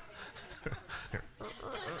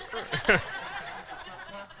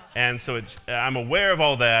and so I'm aware of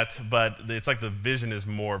all that, but it's like the vision is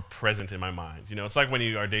more present in my mind. It's like when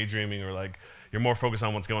you are daydreaming or like you're more focused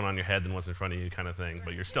on what's going on in your head than what's in front of you kind of thing,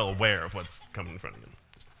 but you're still aware of what's coming in front of you,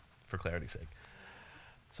 just for clarity's sake.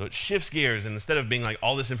 So it shifts gears, and instead of being like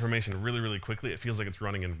all this information really, really quickly, it feels like it's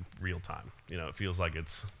running in real time. It feels like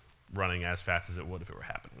it's running as fast as it would if it were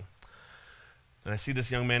happening. And I see this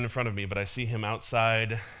young man in front of me, but I see him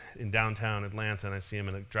outside in downtown Atlanta, and I see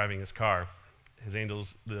him driving his car. The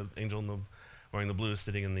angel in the wearing the blue, is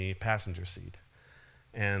sitting in the passenger seat.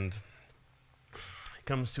 And he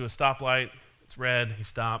comes to a stoplight. It's red. He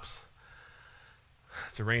stops.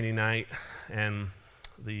 It's a rainy night, and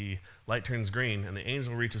the light turns green, and the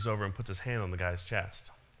angel reaches over and puts his hand on the guy's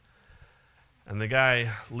chest. And the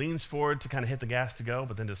guy leans forward to kind of hit the gas to go,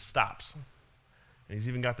 but then just stops. And he's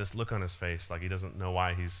even got this look on his face like he doesn't know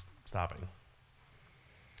why he's stopping.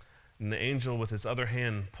 And the angel, with his other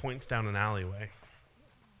hand, points down an alleyway.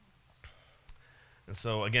 And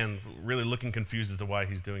so, again, really looking confused as to why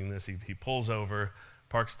he's doing this, he pulls over,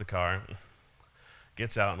 parks the car,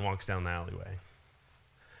 gets out, and walks down the alleyway.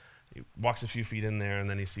 He walks a few feet in there, and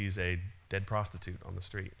then he sees a dead prostitute on the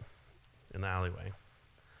street in the alleyway.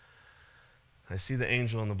 I see the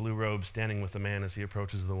angel in the blue robe standing with the man as he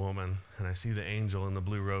approaches the woman, and I see the angel in the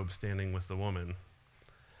blue robe standing with the woman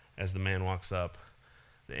as the man walks up.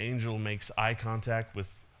 The angel makes eye contact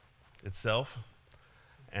with itself,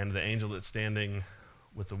 and the angel that's standing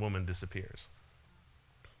with the woman disappears.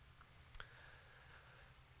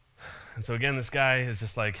 And so again, this guy is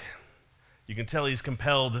just like, you can tell he's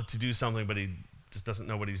compelled to do something, but he just doesn't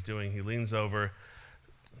know what he's doing. He leans over,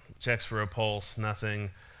 checks for a pulse,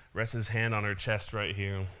 nothing, rests his hand on her chest right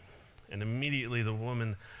here, and immediately the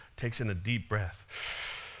woman takes in a deep breath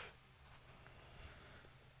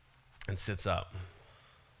and sits up.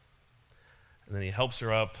 And then he helps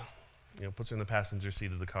her up, puts her in the passenger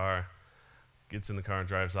seat of the car, gets in the car and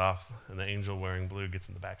drives off, and the angel wearing blue gets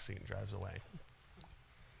in the back seat and drives away.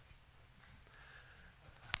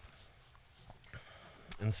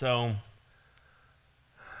 And so,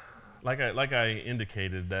 like I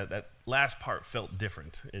indicated, that last part felt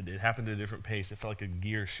different. It happened at a different pace. It felt like a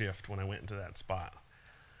gear shift when I went into that spot.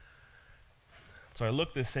 So I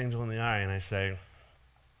look this angel in the eye and I say,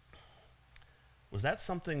 was that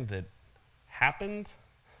something that happened,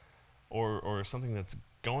 or something that's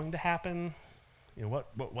going to happen? What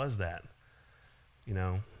was that?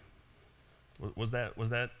 Was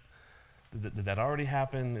that did that already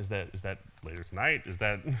happen? Is that later tonight? Is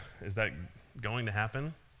that going to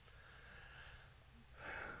happen?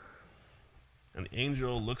 And the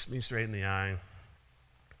angel looks me straight in the eye,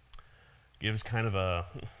 gives kind of a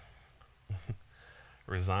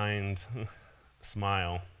resigned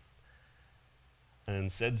smile, and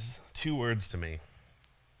says two words to me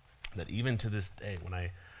that even to this day, when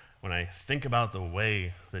I think about the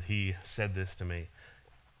way that he said this to me,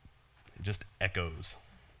 it just echoes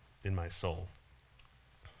in my soul.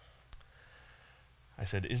 I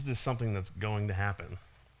said, is this something that's going to happen?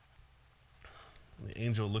 And the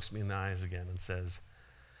angel looks me in the eyes again and says,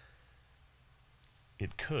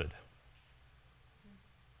 it could.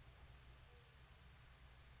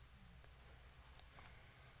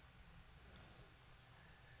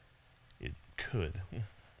 It could.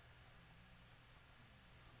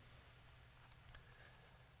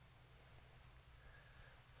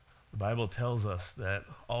 The Bible tells us that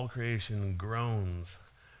all creation groans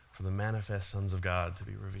for the manifest sons of God to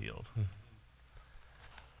be revealed.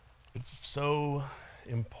 It's so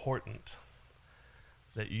important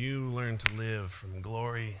that you learn to live from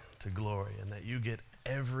glory to glory and that you get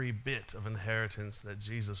every bit of inheritance that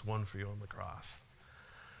Jesus won for you on the cross.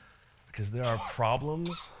 Because there are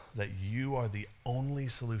problems that you are the only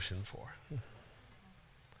solution for.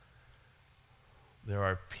 There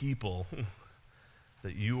are people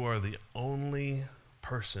that you are the only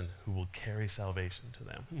person who will carry salvation to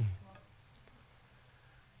them.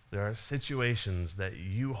 There are situations that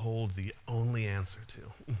you hold the only answer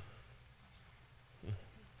to.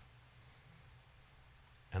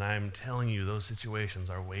 And I'm telling you, those situations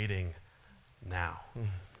are waiting now.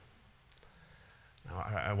 Now,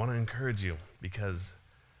 I want to encourage you, because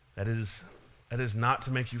that is not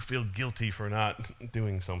to make you feel guilty for not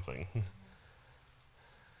doing something.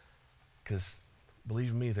 Because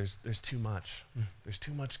believe me, there's too much. There's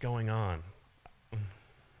too much going on.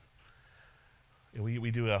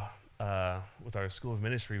 We do with our school of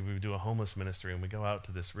ministry, we do a homeless ministry, and we go out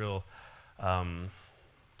to this real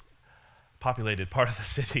populated part of the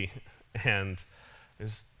city, and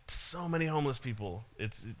there's so many homeless people.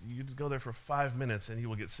 You just go there for 5 minutes and you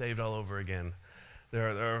will get saved all over again.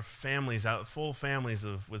 There are families out, full families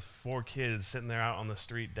with 4 kids sitting there out on the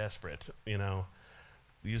street desperate,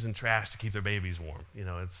 using trash to keep their babies warm.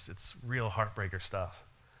 It's real heartbreaker stuff.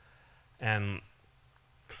 But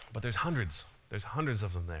there's hundreds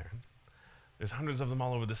of them there. There's hundreds of them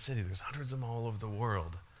all over the city. There's hundreds of them all over the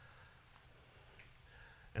world.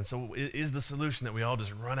 And so is the solution that we all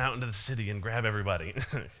just run out into the city and grab everybody?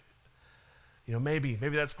 Maybe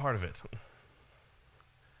that's part of it.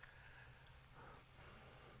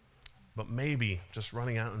 But maybe just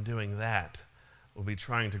running out and doing that we'll be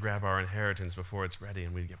trying to grab our inheritance before it's ready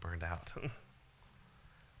and we get burned out.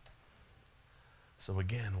 So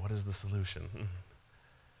again, what is the solution?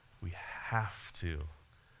 We have to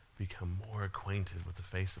become more acquainted with the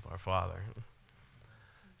face of our Father.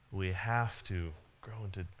 We have to grow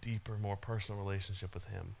into deeper, more personal relationship with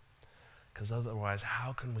him. Because otherwise,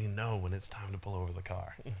 how can we know when it's time to pull over the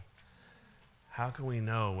car? How can we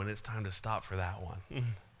know when it's time to stop for that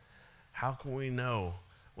one? How can we know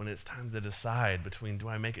when it's time to decide between, do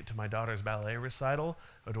I make it to my daughter's ballet recital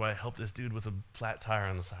or do I help this dude with a flat tire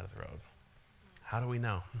on the side of the road? How do we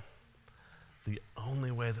know? The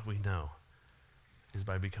only way that we know is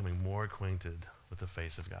by becoming more acquainted with the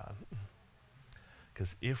face of God.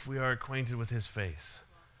 Because if we are acquainted with his face,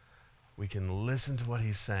 we can listen to what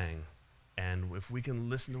he's saying. And if we can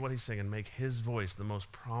listen to what he's saying and make his voice the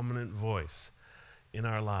most prominent voice in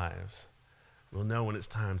our lives, we'll know when it's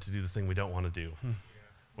time to do the thing we don't want to do.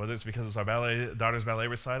 Whether it's because it's our daughter's ballet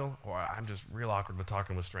recital, or I'm just real awkward with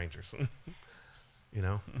talking with strangers. You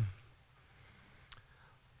know?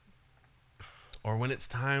 Or when it's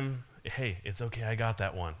time, hey, it's okay, I got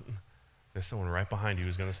that one. There's someone right behind you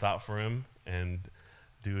who's going to stop for him and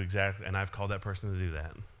do exactly, and I've called that person to do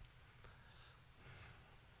that.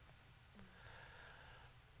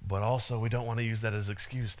 But also, we don't want to use that as an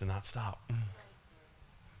excuse to not stop.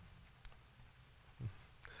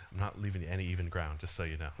 I'm not leaving you any even ground, just so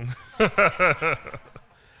you know.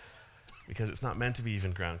 Because it's not meant to be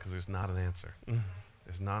even ground, because there's not an answer.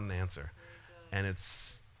 There's not an answer. And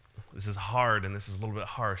this is hard, and this is a little bit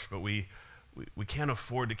harsh, but we can't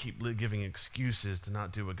afford to keep giving excuses to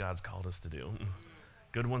not do what God's called us to do.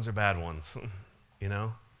 Good ones or bad ones, you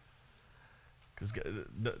know? Because,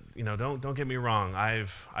 you know, don't get me wrong.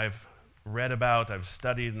 I've read about, I've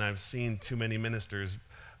studied, and I've seen too many ministers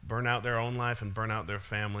burn out their own life and burn out their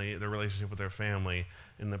family, their relationship with their family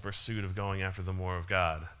in the pursuit of going after the more of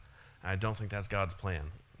God. I don't think that's God's plan.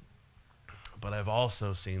 But I've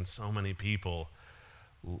also seen so many people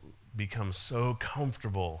become so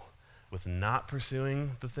comfortable with not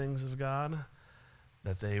pursuing the things of God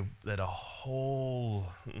that a whole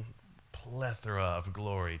plethora of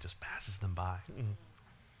glory just passes them by.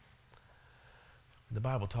 The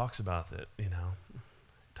Bible talks about that, you know. It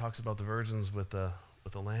talks about the virgins with the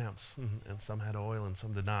lamps, and some had oil and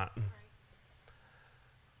some did not.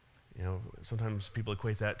 You know, sometimes people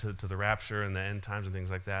equate that to the rapture and the end times and things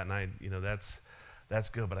like that, and that's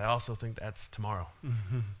good, but I also think that's tomorrow.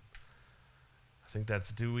 I think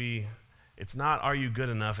that's it's not are you good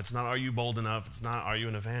enough, it's not are you bold enough, it's not are you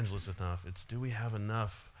an evangelist enough, it's do we have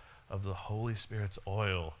enough of the Holy Spirit's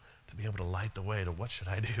oil to be able to light the way to what should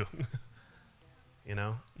I do? You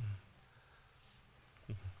know?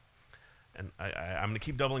 And I'm going to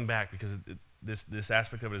keep doubling back because this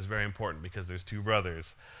aspect of it is very important, because there's two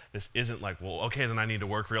brothers. This isn't like, well, okay, then I need to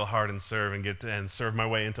work real hard and serve and serve my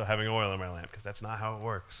way into having oil in my lamp, because that's not how it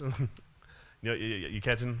works. You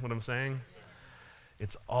catching what I'm saying?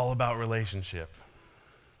 It's all about relationship.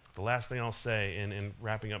 The last thing I'll say in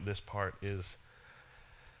wrapping up this part is,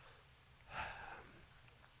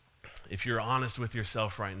 if you're honest with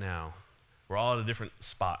yourself right now, we're all at a different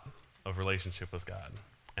spot of relationship with God.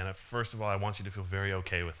 And first of all, I want you to feel very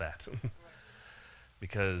okay with that.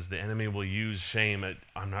 Because the enemy will use shame at,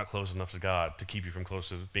 I'm not close enough to God, to keep you from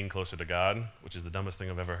being closer to God, which is the dumbest thing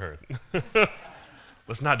I've ever heard.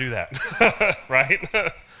 Let's not do that, right?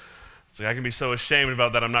 It's like I can be so ashamed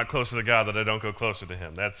about that I'm not closer to God that I don't go closer to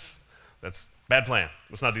him. That's bad plan.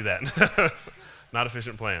 Let's not do that. Not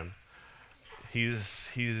efficient plan.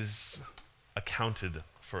 He's accounted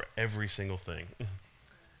for every single thing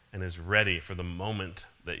and is ready for the moment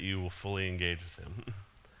that you will fully engage with him.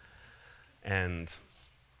 And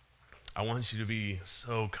I want you to be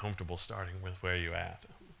so comfortable starting with where you're at.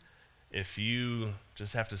 If you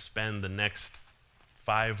just have to spend the next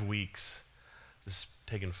 5 weeks just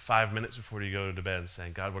taking 5 minutes before you go to bed and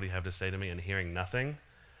saying, God, what do you have to say to me? And hearing nothing,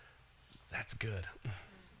 that's good.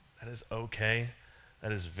 That is okay.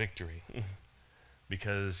 That is victory.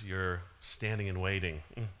 Because you're standing and waiting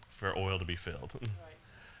for oil to be filled. Right.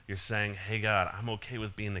 You're saying, hey, God, I'm okay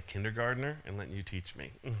with being the kindergartner and letting you teach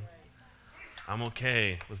me. Right. I'm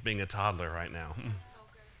okay with being a toddler right now.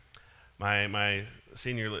 My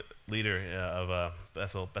senior leader of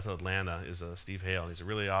Bethel Atlanta is Steve Hale. He's a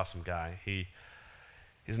really awesome guy. He's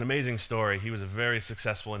an amazing story. He was very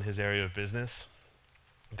successful in his area of business.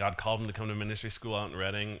 God called him to come to ministry school out in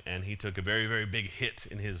Redding, and he took a very, very big hit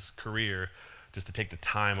in his career just to take the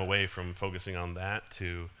time away from focusing on that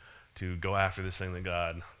to go after this thing that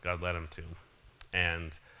God led him to.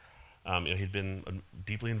 And he'd been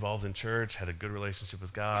deeply involved in church, had a good relationship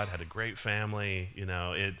with God, had a great family.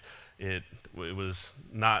 it was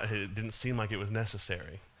not, it didn't seem like it was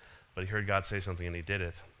necessary, but he heard God say something and he did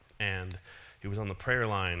it. And he was on the prayer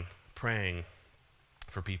line praying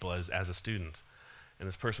for people as a student. And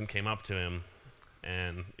this person came up to him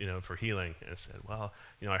and, for healing, and said, well,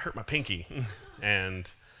 I hurt my pinky, and,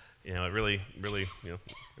 it really, really, it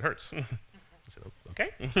hurts. I said,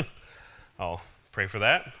 okay, I'll pray for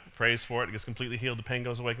that, prays for it, it gets completely healed, the pain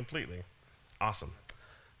goes away completely. Awesome.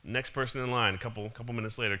 Next person in line, a couple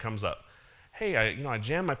minutes later, comes up. Hey, I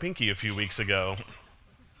jammed my pinky a few weeks ago,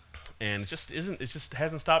 and it just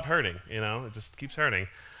hasn't stopped hurting, it just keeps hurting.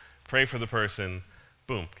 Pray for the person,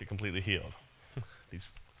 boom, get completely healed. He's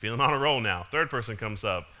feeling on a roll now. Third person comes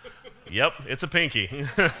up. Yep, it's a pinky.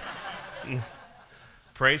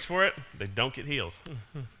 Prays for it, they don't get healed.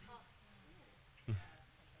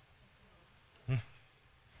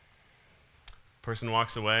 Person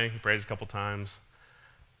walks away, he prays a couple times.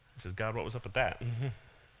 He says, God, what was up with that?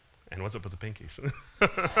 And what's up with the pinkies?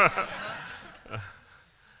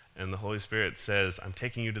 And the Holy Spirit says, I'm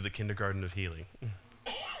taking you to the kindergarten of healing.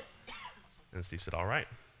 And Steve said, all right,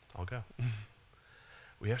 I'll go.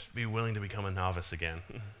 We have to be willing to become a novice again.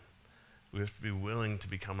 We have to be willing to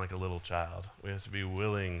become like a little child. We have to be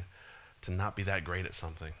willing to not be that great at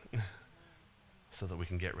something so that we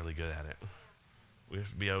can get really good at it. We have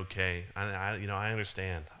to be okay. I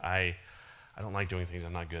understand. I don't like doing things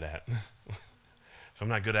I'm not good at. If I'm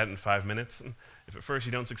not good at it in 5 minutes, if at first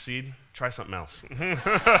you don't succeed, try something else.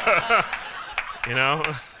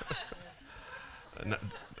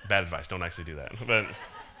 Bad advice. Don't actually do that. But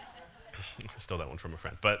I stole that one from a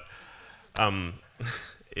friend. But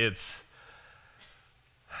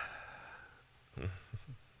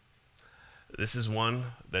this is one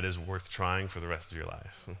that is worth trying for the rest of your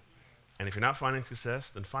life. And if you're not finding success,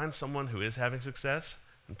 then find someone who is having success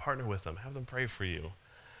and partner with them. Have them pray for you.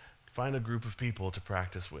 Find a group of people to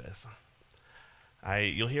practice with.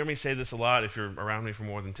 You'll hear me say this a lot if you're around me for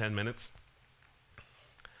more than 10 minutes.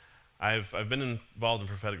 I've been involved in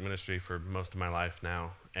prophetic ministry for most of my life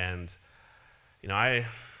now, and I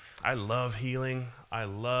love healing. I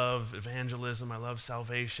love evangelism. I love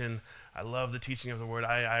salvation. I love the teaching of the word.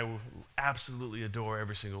 I absolutely adore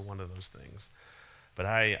every single one of those things. But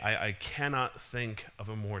I cannot think of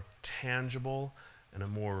a more tangible and a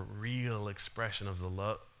more real expression of the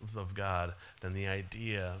love of God than the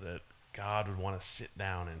idea that God would want to sit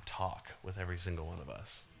down and talk with every single one of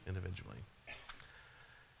us individually.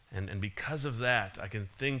 And because of that, I can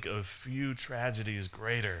think of few tragedies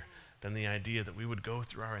greater than the idea that we would go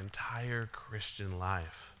through our entire Christian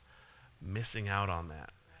life missing out on that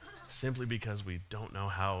simply because we don't know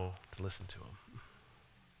how to listen to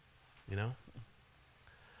him.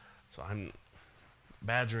 So I'm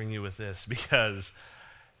badgering you with this because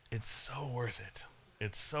it's so worth it.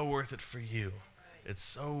 It's so worth it for you. It's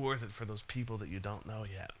so worth it for those people that you don't know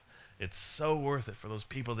yet. It's so worth it for those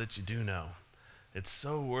people that you do know. It's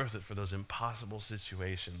so worth it for those impossible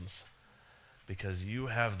situations because you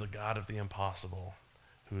have the God of the impossible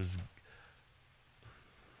who's...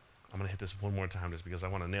 I'm going to hit this one more time just because I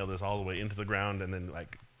want to nail this all the way into the ground and then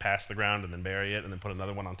past the ground and then bury it and then put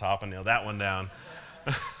another one on top and nail that one down.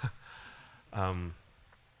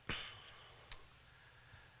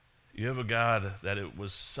 You have a God that it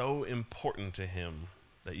was so important to him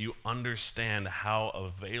that you understand how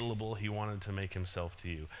available he wanted to make himself to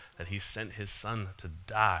you, that he sent his son to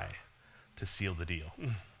die to seal the deal.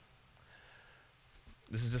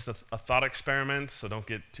 This is just a thought experiment, so don't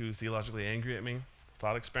get too theologically angry at me.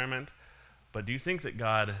 Thought experiment. But do you think that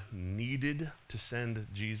God needed to send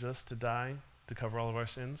Jesus to die to cover all of our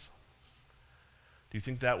sins? Do you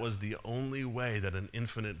think that was the only way that an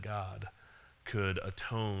infinite God could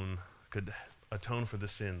atone for the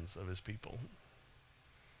sins of his people?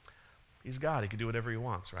 He's God. He could do whatever he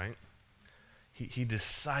wants, right? He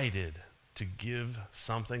decided to give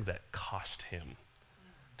something that cost him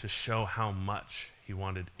to show how much he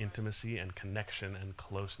wanted intimacy and connection and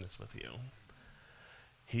closeness with you.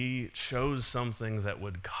 He chose something that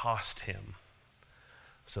would cost him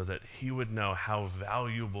so that he would know how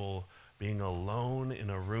valuable being alone in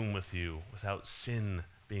a room with you without sin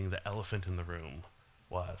being the elephant in the room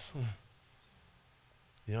was.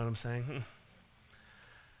 You know what I'm saying?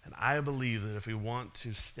 And I believe that if we want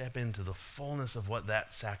to step into the fullness of what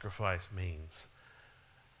that sacrifice means,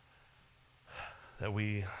 that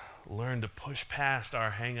we learn to push past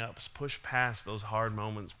our hang-ups, push past those hard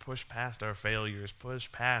moments, push past our failures,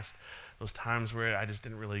 push past those times where I just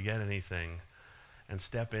didn't really get anything, and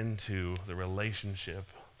step into the relationship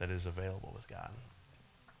that is available with God.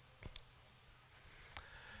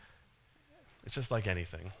 It's just like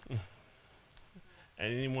anything.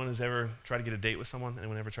 Anyone who's ever tried to get a date with someone?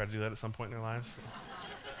 Anyone ever tried to do that at some point in their lives?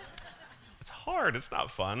 It's hard. It's not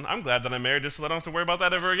fun. I'm glad that I'm married just so I don't have to worry about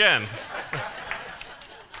that ever again.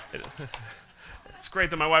 It's great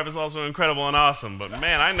that my wife is also incredible and awesome, but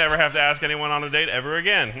man, I never have to ask anyone on a date ever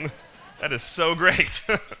again. That is so great.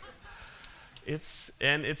 It's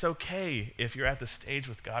okay if you're at the stage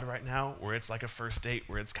with God right now where it's like a first date,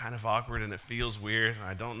 where it's kind of awkward and it feels weird. And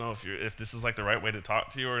I don't know if this is like the right way to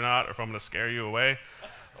talk to you or not, or if I'm going to scare you away,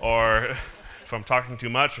 or if I'm talking too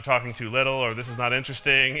much or talking too little, or this is not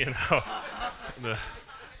interesting. You know,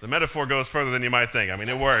 the metaphor goes further than you might think. I mean,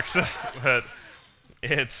 it works, but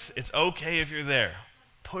it's okay if you're there.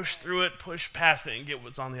 Push through it, push past it, and get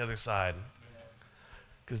what's on the other side.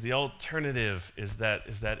 Because the alternative is that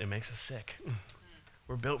it makes us sick.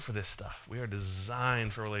 We're built for this stuff. We are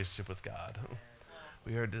designed for a relationship with God.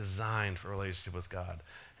 We are designed for a relationship with God.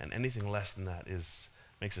 And anything less than that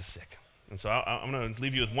makes us sick. And so I'm going to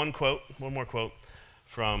leave you with one more quote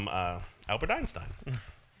from Albert Einstein.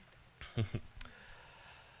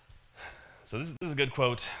 So this is a good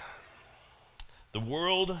quote. "The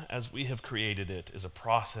world as we have created it is a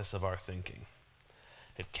process of our thinking.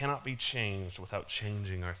 It cannot be changed without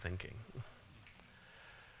changing our thinking."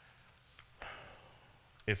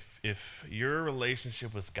 If your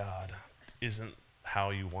relationship with God isn't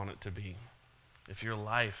how you want it to be, if your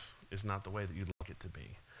life is not the way that you'd like it to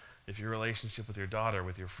be, if your relationship with your daughter,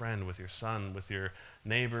 with your friend, with your son, with your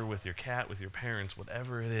neighbor, with your cat, with your parents,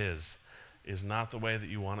 whatever it is not the way that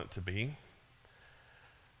you want it to be,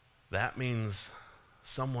 that means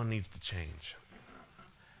someone needs to change.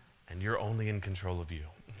 And you're only in control of you.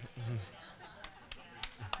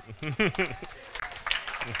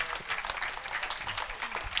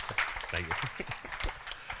 Thank you.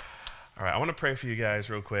 All right, I want to pray for you guys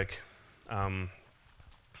real quick.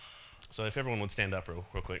 So if everyone would stand up real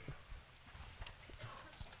quick.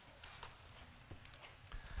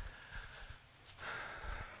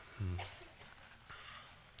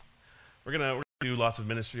 We're gonna do lots of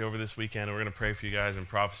ministry over this weekend, and we're gonna pray for you guys and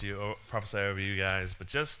prophesy over you guys. But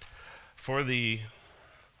just for the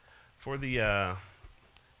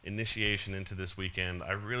initiation into this weekend,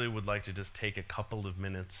 I really would like to just take a couple of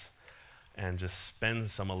minutes and just spend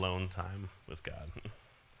some alone time with God,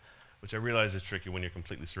 which I realize is tricky when you're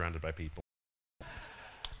completely surrounded by people.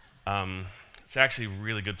 It's actually a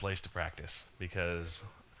really good place to practice, because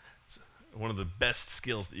one of the best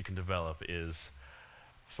skills that you can develop is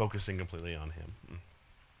focusing completely on Him.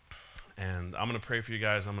 And I'm going to pray for you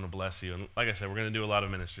guys. I'm going to bless you. And like I said, we're going to do a lot of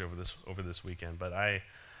ministry over this weekend, but I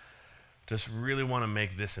just really want to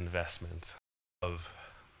make this investment of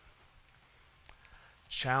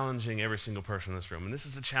challenging every single person in this room. And this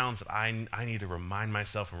is a challenge that I need to remind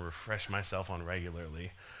myself and refresh myself on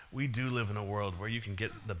regularly. We do live in a world where you can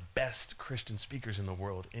get the best Christian speakers in the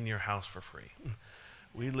world in your house for free.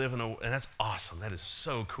 We live and that's awesome. That is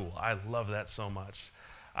so cool. I love that so much.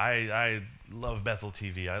 I love Bethel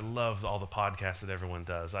TV. I love all the podcasts that everyone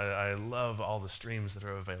does. I love all the streams that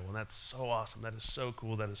are available. And that's so awesome. That is so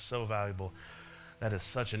cool. That is so valuable. That is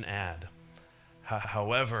such an ad.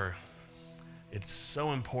 However, it's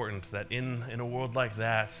so important that in a world like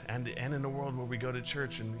that, and in a world where we go to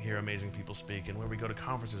church and hear amazing people speak, and where we go to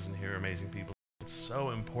conferences and hear amazing people, it's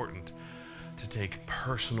so important to take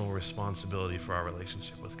personal responsibility for our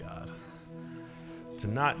relationship with God. To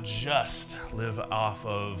not just live off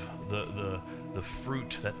of the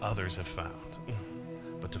fruit that others have found,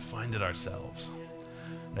 but to find it ourselves.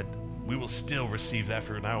 That we will still receive that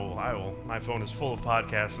fruit. And I will. My phone is full of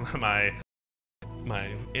podcasts.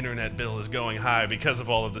 My internet bill is going high because of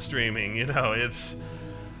all of the streaming. You know, it's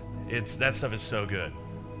that stuff is so good.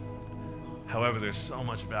 However, there's so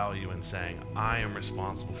much value in saying, I am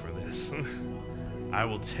responsible for this. I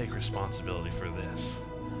will take responsibility for this.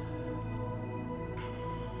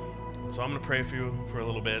 So I'm going to pray for you for a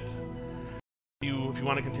little bit. If you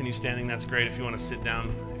want to continue standing, that's great. If you want to sit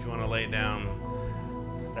down, if you want to lay down,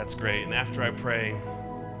 that's great. And after I pray,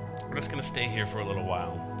 we're just going to stay here for a little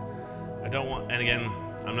while. And again,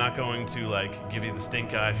 I'm not going to give you the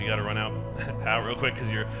stink eye if you got to run out real quick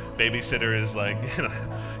because your babysitter is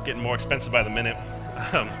getting more expensive by the minute.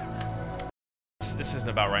 This isn't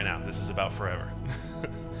about right now. This is about forever.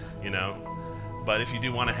 You know? But if you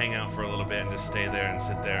do want to hang out for a little bit and just stay there and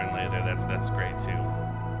sit there and lay there, that's great too.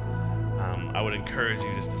 I would encourage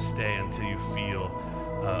you just to stay until you feel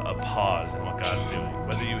a pause in what God's doing.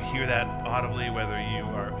 Whether you hear that audibly, whether you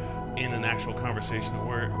are in an actual conversation,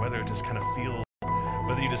 or whether it just kind of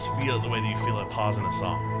whether you just feel it the way that you feel a pause in a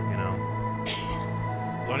song, you know?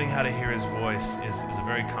 Learning how to hear His voice is a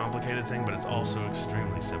very complicated thing, but it's also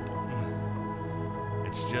extremely simple.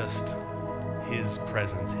 It's just his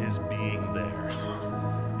presence, his being there,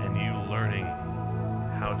 and you learning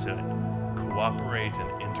how to cooperate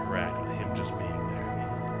and interact with him just being there.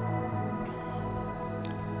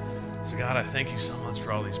 So God, I thank you so much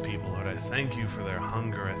for all these people, Lord. I thank you for their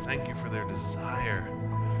hunger. I thank you for their desire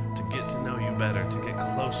to get to know you better, to get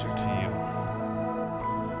closer to you.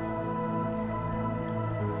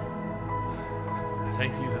 I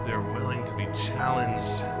thank you that they're willing to be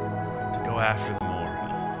challenged to go after the more,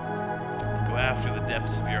 to go after the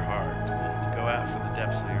depths of your heart, to go after the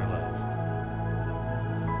depths of your love.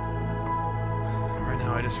 Right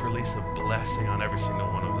now, I just release a blessing on every single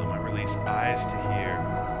one of them. I release eyes to hear,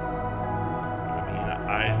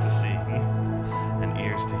 eyes to see, and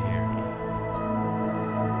ears to hear.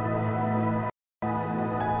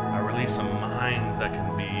 I release a mind that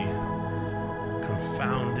can be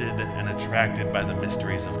confounded and attracted by the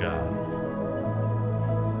mysteries of God.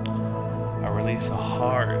 I release a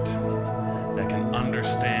heart that can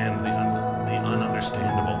understand the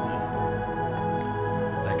ununderstandable,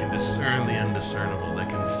 that can discern the undiscernible, that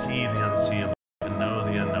can see the unseeable, that can know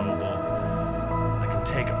the unknowable, that can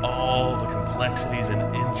take all the complexities and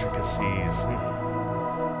intricacies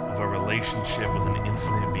of a relationship with an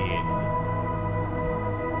infinite being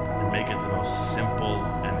and make it the most simple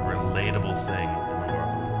and relatable thing in the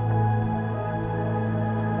world.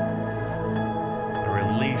 I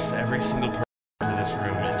release every single person in this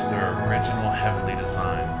room into their original heavenly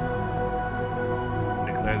design and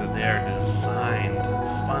declare that they are designed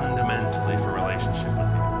fundamentally for relationship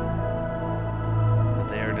with you, that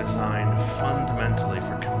they are designed fundamentally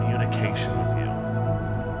for communication with you.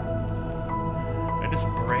 I just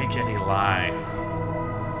break any lie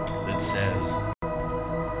that says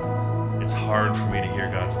it's hard for me to hear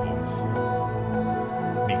God's voice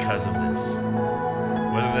because of this.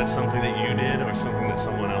 Whether that's something that you did or something that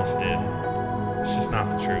someone else did, it's just not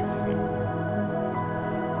the truth.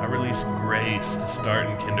 I release grace to start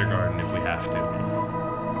in kindergarten if we have to.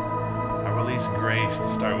 I release grace to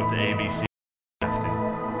start with the ABC.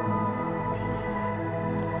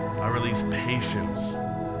 I release patience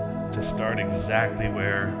to start exactly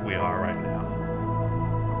where we are right now.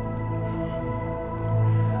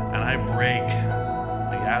 And I break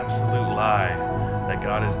the absolute lie that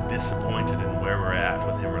God is disappointed in where we're at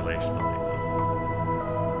with him relationally.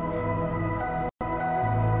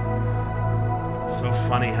 It's so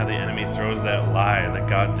funny how the enemy throws that lie that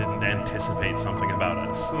God didn't anticipate something about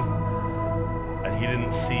us. And he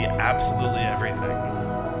didn't see absolutely everything.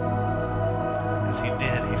 He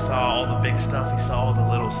did. He saw all the big stuff. He saw all the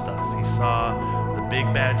little stuff. He saw the big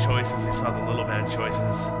bad choices. He saw the little bad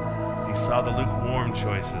choices. He saw the lukewarm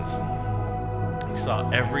choices. He saw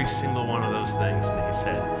every single one of those things, and he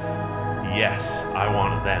said, yes, I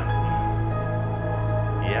want them.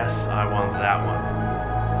 Yes, I want that one.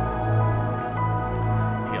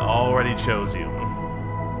 He already chose you.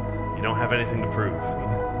 You don't have anything to prove.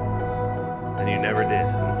 And you never did.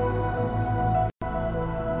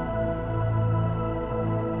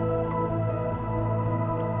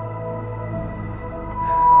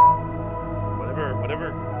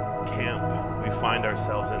 Whatever camp we find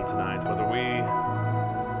ourselves in tonight, whether we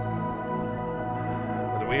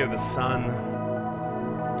are the son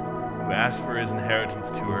who asked for his inheritance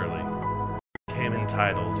too early, became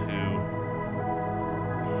entitled, who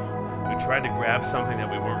tried to grab something that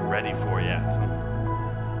we weren't ready for yet.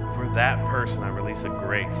 For that person, I release a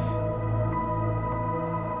grace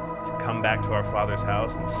to come back to our Father's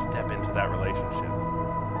house and step into that relationship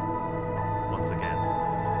once again.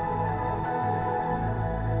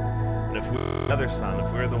 And if we're the other son,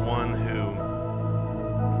 if we're the one who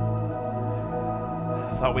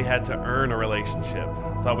thought we had to earn a relationship,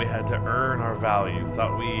 thought we had to earn our value,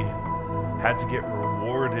 thought we had to get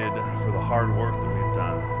rewarded for the hard work that we've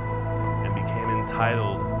done, and became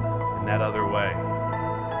entitled in that other way.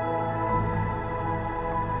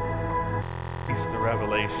 It's the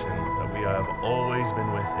revelation that we have always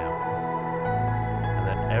been with him, and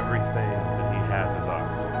that everything that he has is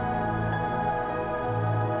ours.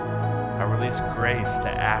 I release grace to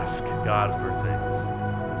ask God for things,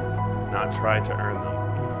 not try to earn them,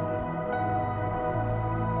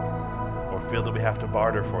 or feel that we have to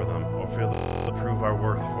barter for them, or feel that we have to prove our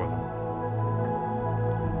worth for them.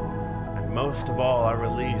 And most of all, I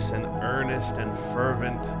release an earnest and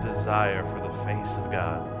fervent desire for the face of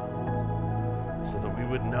God, so that we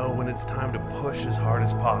would know when it's time to push as hard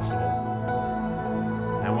as possible,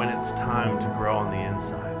 and when it's time to grow on the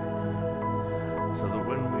inside. So that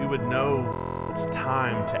when we would know it's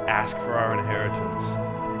time to ask for our inheritance,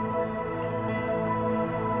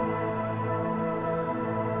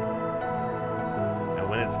 and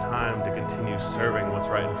when it's time to continue serving what's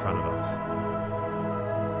right in front of us.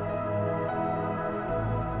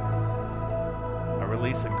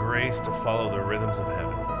 release a grace to follow the rhythms of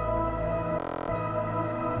heaven.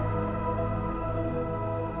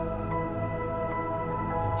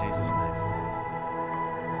 In Jesus' name.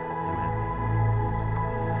 Amen.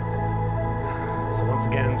 So once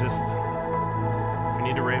again, just if you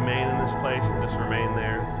need to remain in this place, then just remain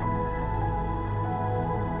there.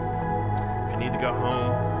 If you need to go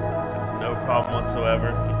home, that's no problem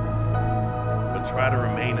whatsoever. But try to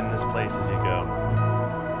remain in this place as you go.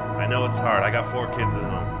 I know it's hard. I got 4 kids at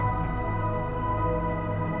home.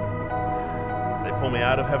 They pull me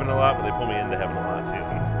out of heaven a lot, but they pull me into heaven a lot too.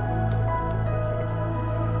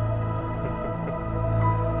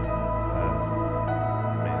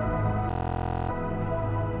 Man.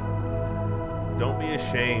 Don't be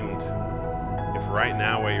ashamed if right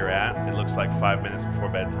now where you're at, it looks like 5 minutes before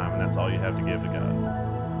bedtime and that's all you have to give to God.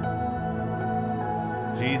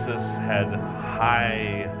 Jesus had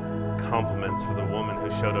high compliments for the woman who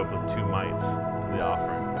showed up with 2 mites to the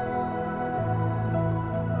offering.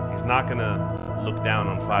 He's not going to look down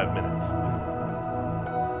on 5 minutes.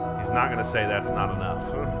 He's not going to say that's not enough.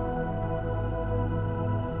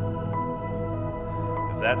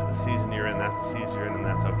 If that's the season you're in, that's the season you're in, and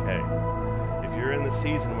that's okay. If you're in the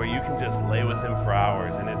season where you can just lay with him for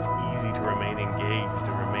hours and it's easy to remain engaged,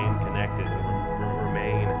 to remain connected, and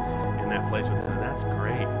remain in that place with him, that's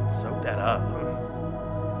great. Soak that up.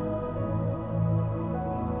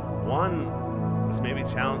 One is maybe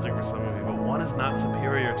challenging for some of you, but one is not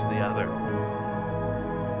superior to the other.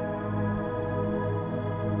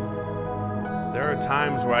 There are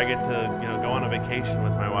times where I get to, go on a vacation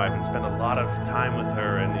with my wife and spend a lot of time with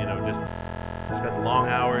her, and just spend long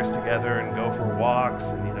hours together and go for walks,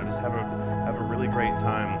 and just have a really great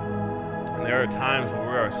time. And there are times when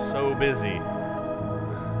we are so busy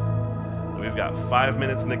that we've got 5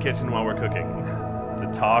 minutes in the kitchen while we're cooking to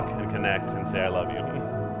talk and connect and say I love you.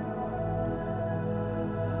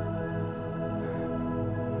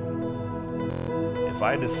 If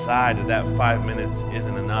I decide that 5 minutes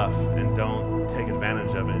isn't enough and don't take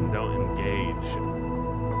advantage of it and don't engage,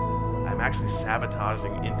 I'm actually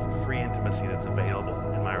sabotaging free intimacy that's available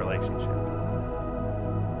in my relationship.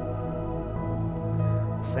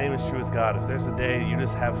 The same is true with God. If there's a day you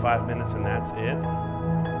just have 5 minutes and that's it,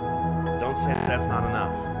 don't say that's not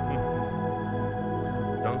enough.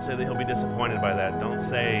 Don't say that he'll be disappointed by that. Don't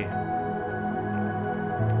say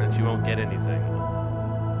that you won't get anything.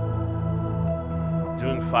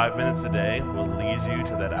 Doing 5 minutes a day will lead you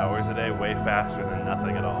to that hours a day way faster than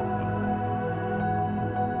nothing at all.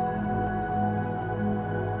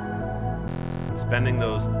 And spending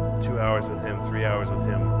those 2 hours with him, 3 hours with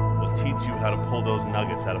him, will teach you how to pull those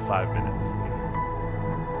nuggets out of 5 minutes.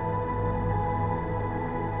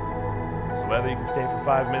 So whether you can stay for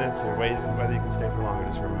 5 minutes or whether you can stay for longer,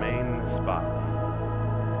 just remain in this spot.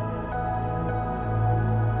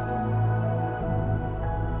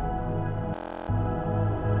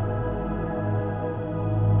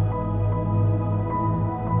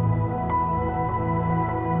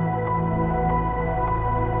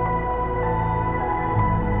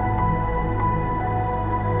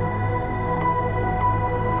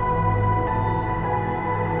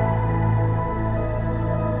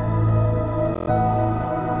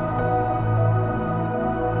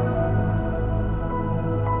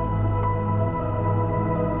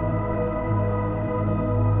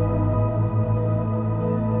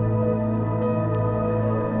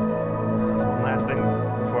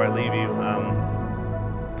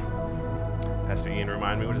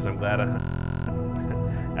 I'm glad I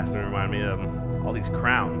asked them to remind me of all these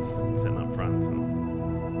crowns sitting up front.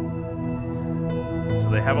 So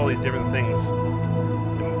they have all these different things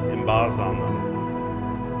embossed on them.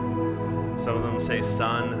 Some of them say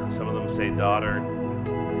son, some of them say daughter.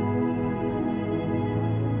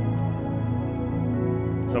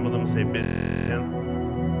 Some of them say business.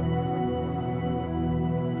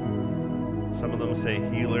 Some of them say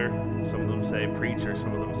healer, some of them say preacher,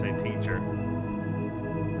 some of them say teacher.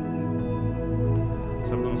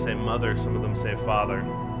 Some of them say mother, some of them say father.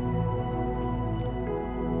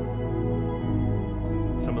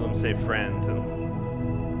 Some of them say friend.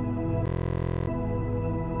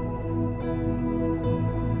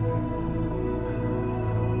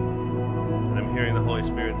 And I'm hearing the Holy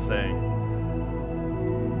Spirit say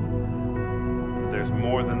that there's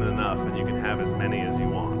more than enough and you can have as many as you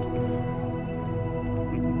want.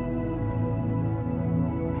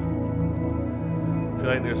 I feel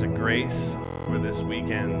like there's a grace for this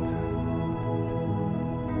weekend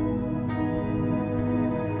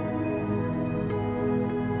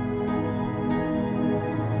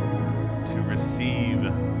to receive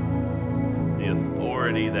the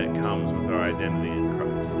authority that comes with our identity in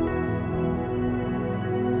Christ.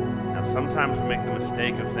 sometimes we make the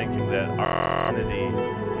mistake of thinking that our identity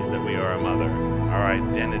is that we are a mother. Our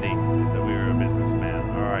identity is that we are a businessman.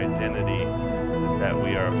 Our identity is that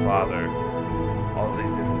we are a father. All of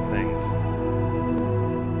these different things.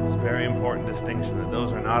 It's a very important distinction that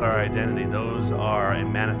those are not our identity. Those are a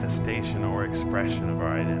manifestation or expression of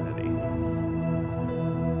our identity.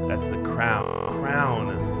 That's the crown. The crown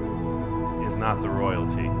is not the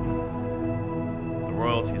royalty. The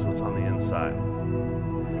royalty is what's on the inside.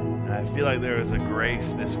 And I feel like there is a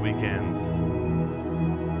grace this weekend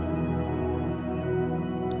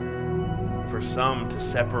for some to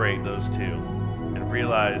separate those two and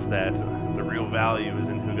realize that the real value is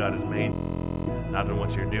in who God has made, not in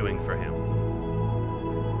what you're doing for Him.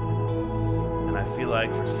 And I feel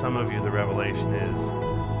like for some of you, the revelation is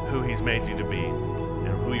who He's made you to be and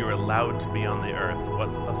who you're allowed to be on the earth, what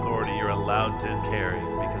authority you're allowed to carry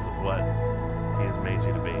because of what He has made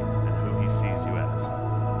you to be and who He sees you as.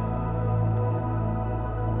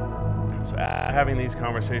 So having these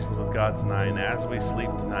conversations with God tonight, and as we sleep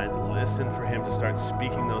tonight, listen for Him to start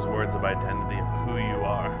speaking those words of identity of who you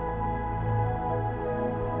are.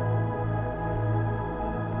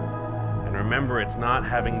 And remember, it's not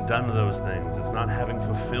having done those things, it's not having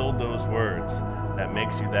fulfilled those words that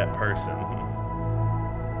makes you that person.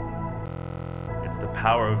 It's the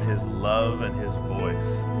power of His love and His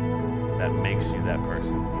voice that makes you that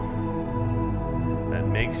person. That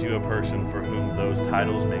makes you a person for whom those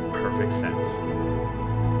titles make perfect sense.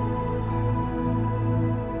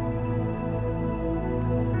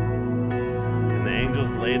 And the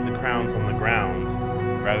angels laid the crowns on the ground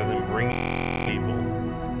rather than bringing people.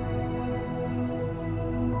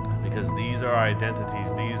 Because these are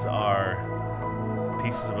identities, these are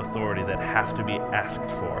pieces of authority that have to be asked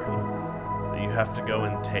for, that you have to go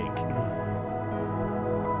and take.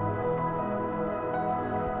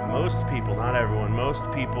 Most people, not everyone, most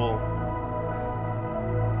people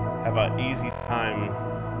have an easy time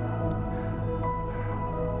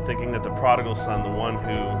thinking that the prodigal son, the one who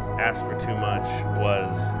asked for too much,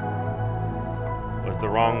 was the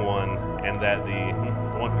wrong one, and that the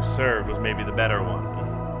one who served was maybe the better one.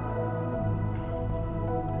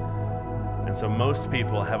 And so most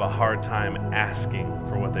people have a hard time asking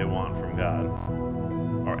for what they want from God,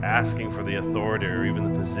 or asking for the authority or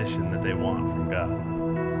even the position that they want from God.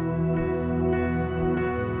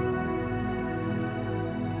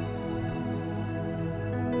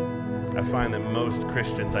 I find that most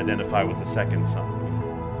Christians identify with the second son,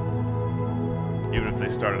 even if they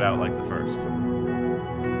started out like the first.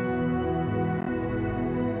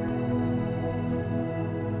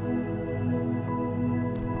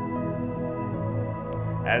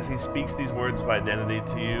 As He speaks these words of identity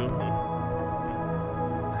to you,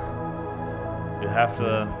 you have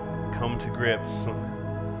to come to grips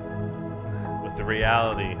with the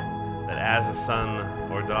reality that as a son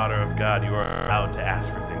or daughter of God, you are allowed to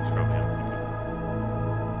ask for things from Him.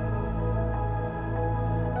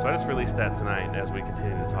 So I just released that tonight as we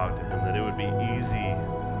continue to talk to Him, that it would be easy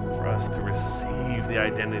for us to receive the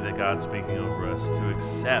identity that God's speaking over us, to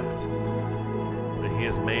accept that He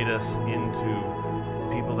has made us into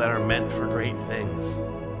people that are meant for great things.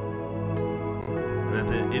 And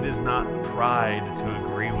that it is not pride to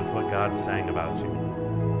agree with what God's saying about you.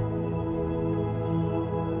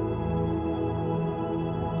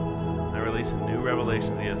 I release a new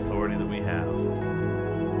revelation of the authority that we have.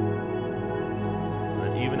 And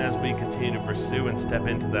that even as we continue to pursue and step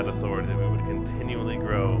into that authority, that we would continually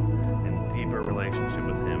grow in deeper relationship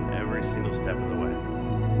with Him every single step of the way.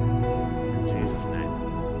 In Jesus' name.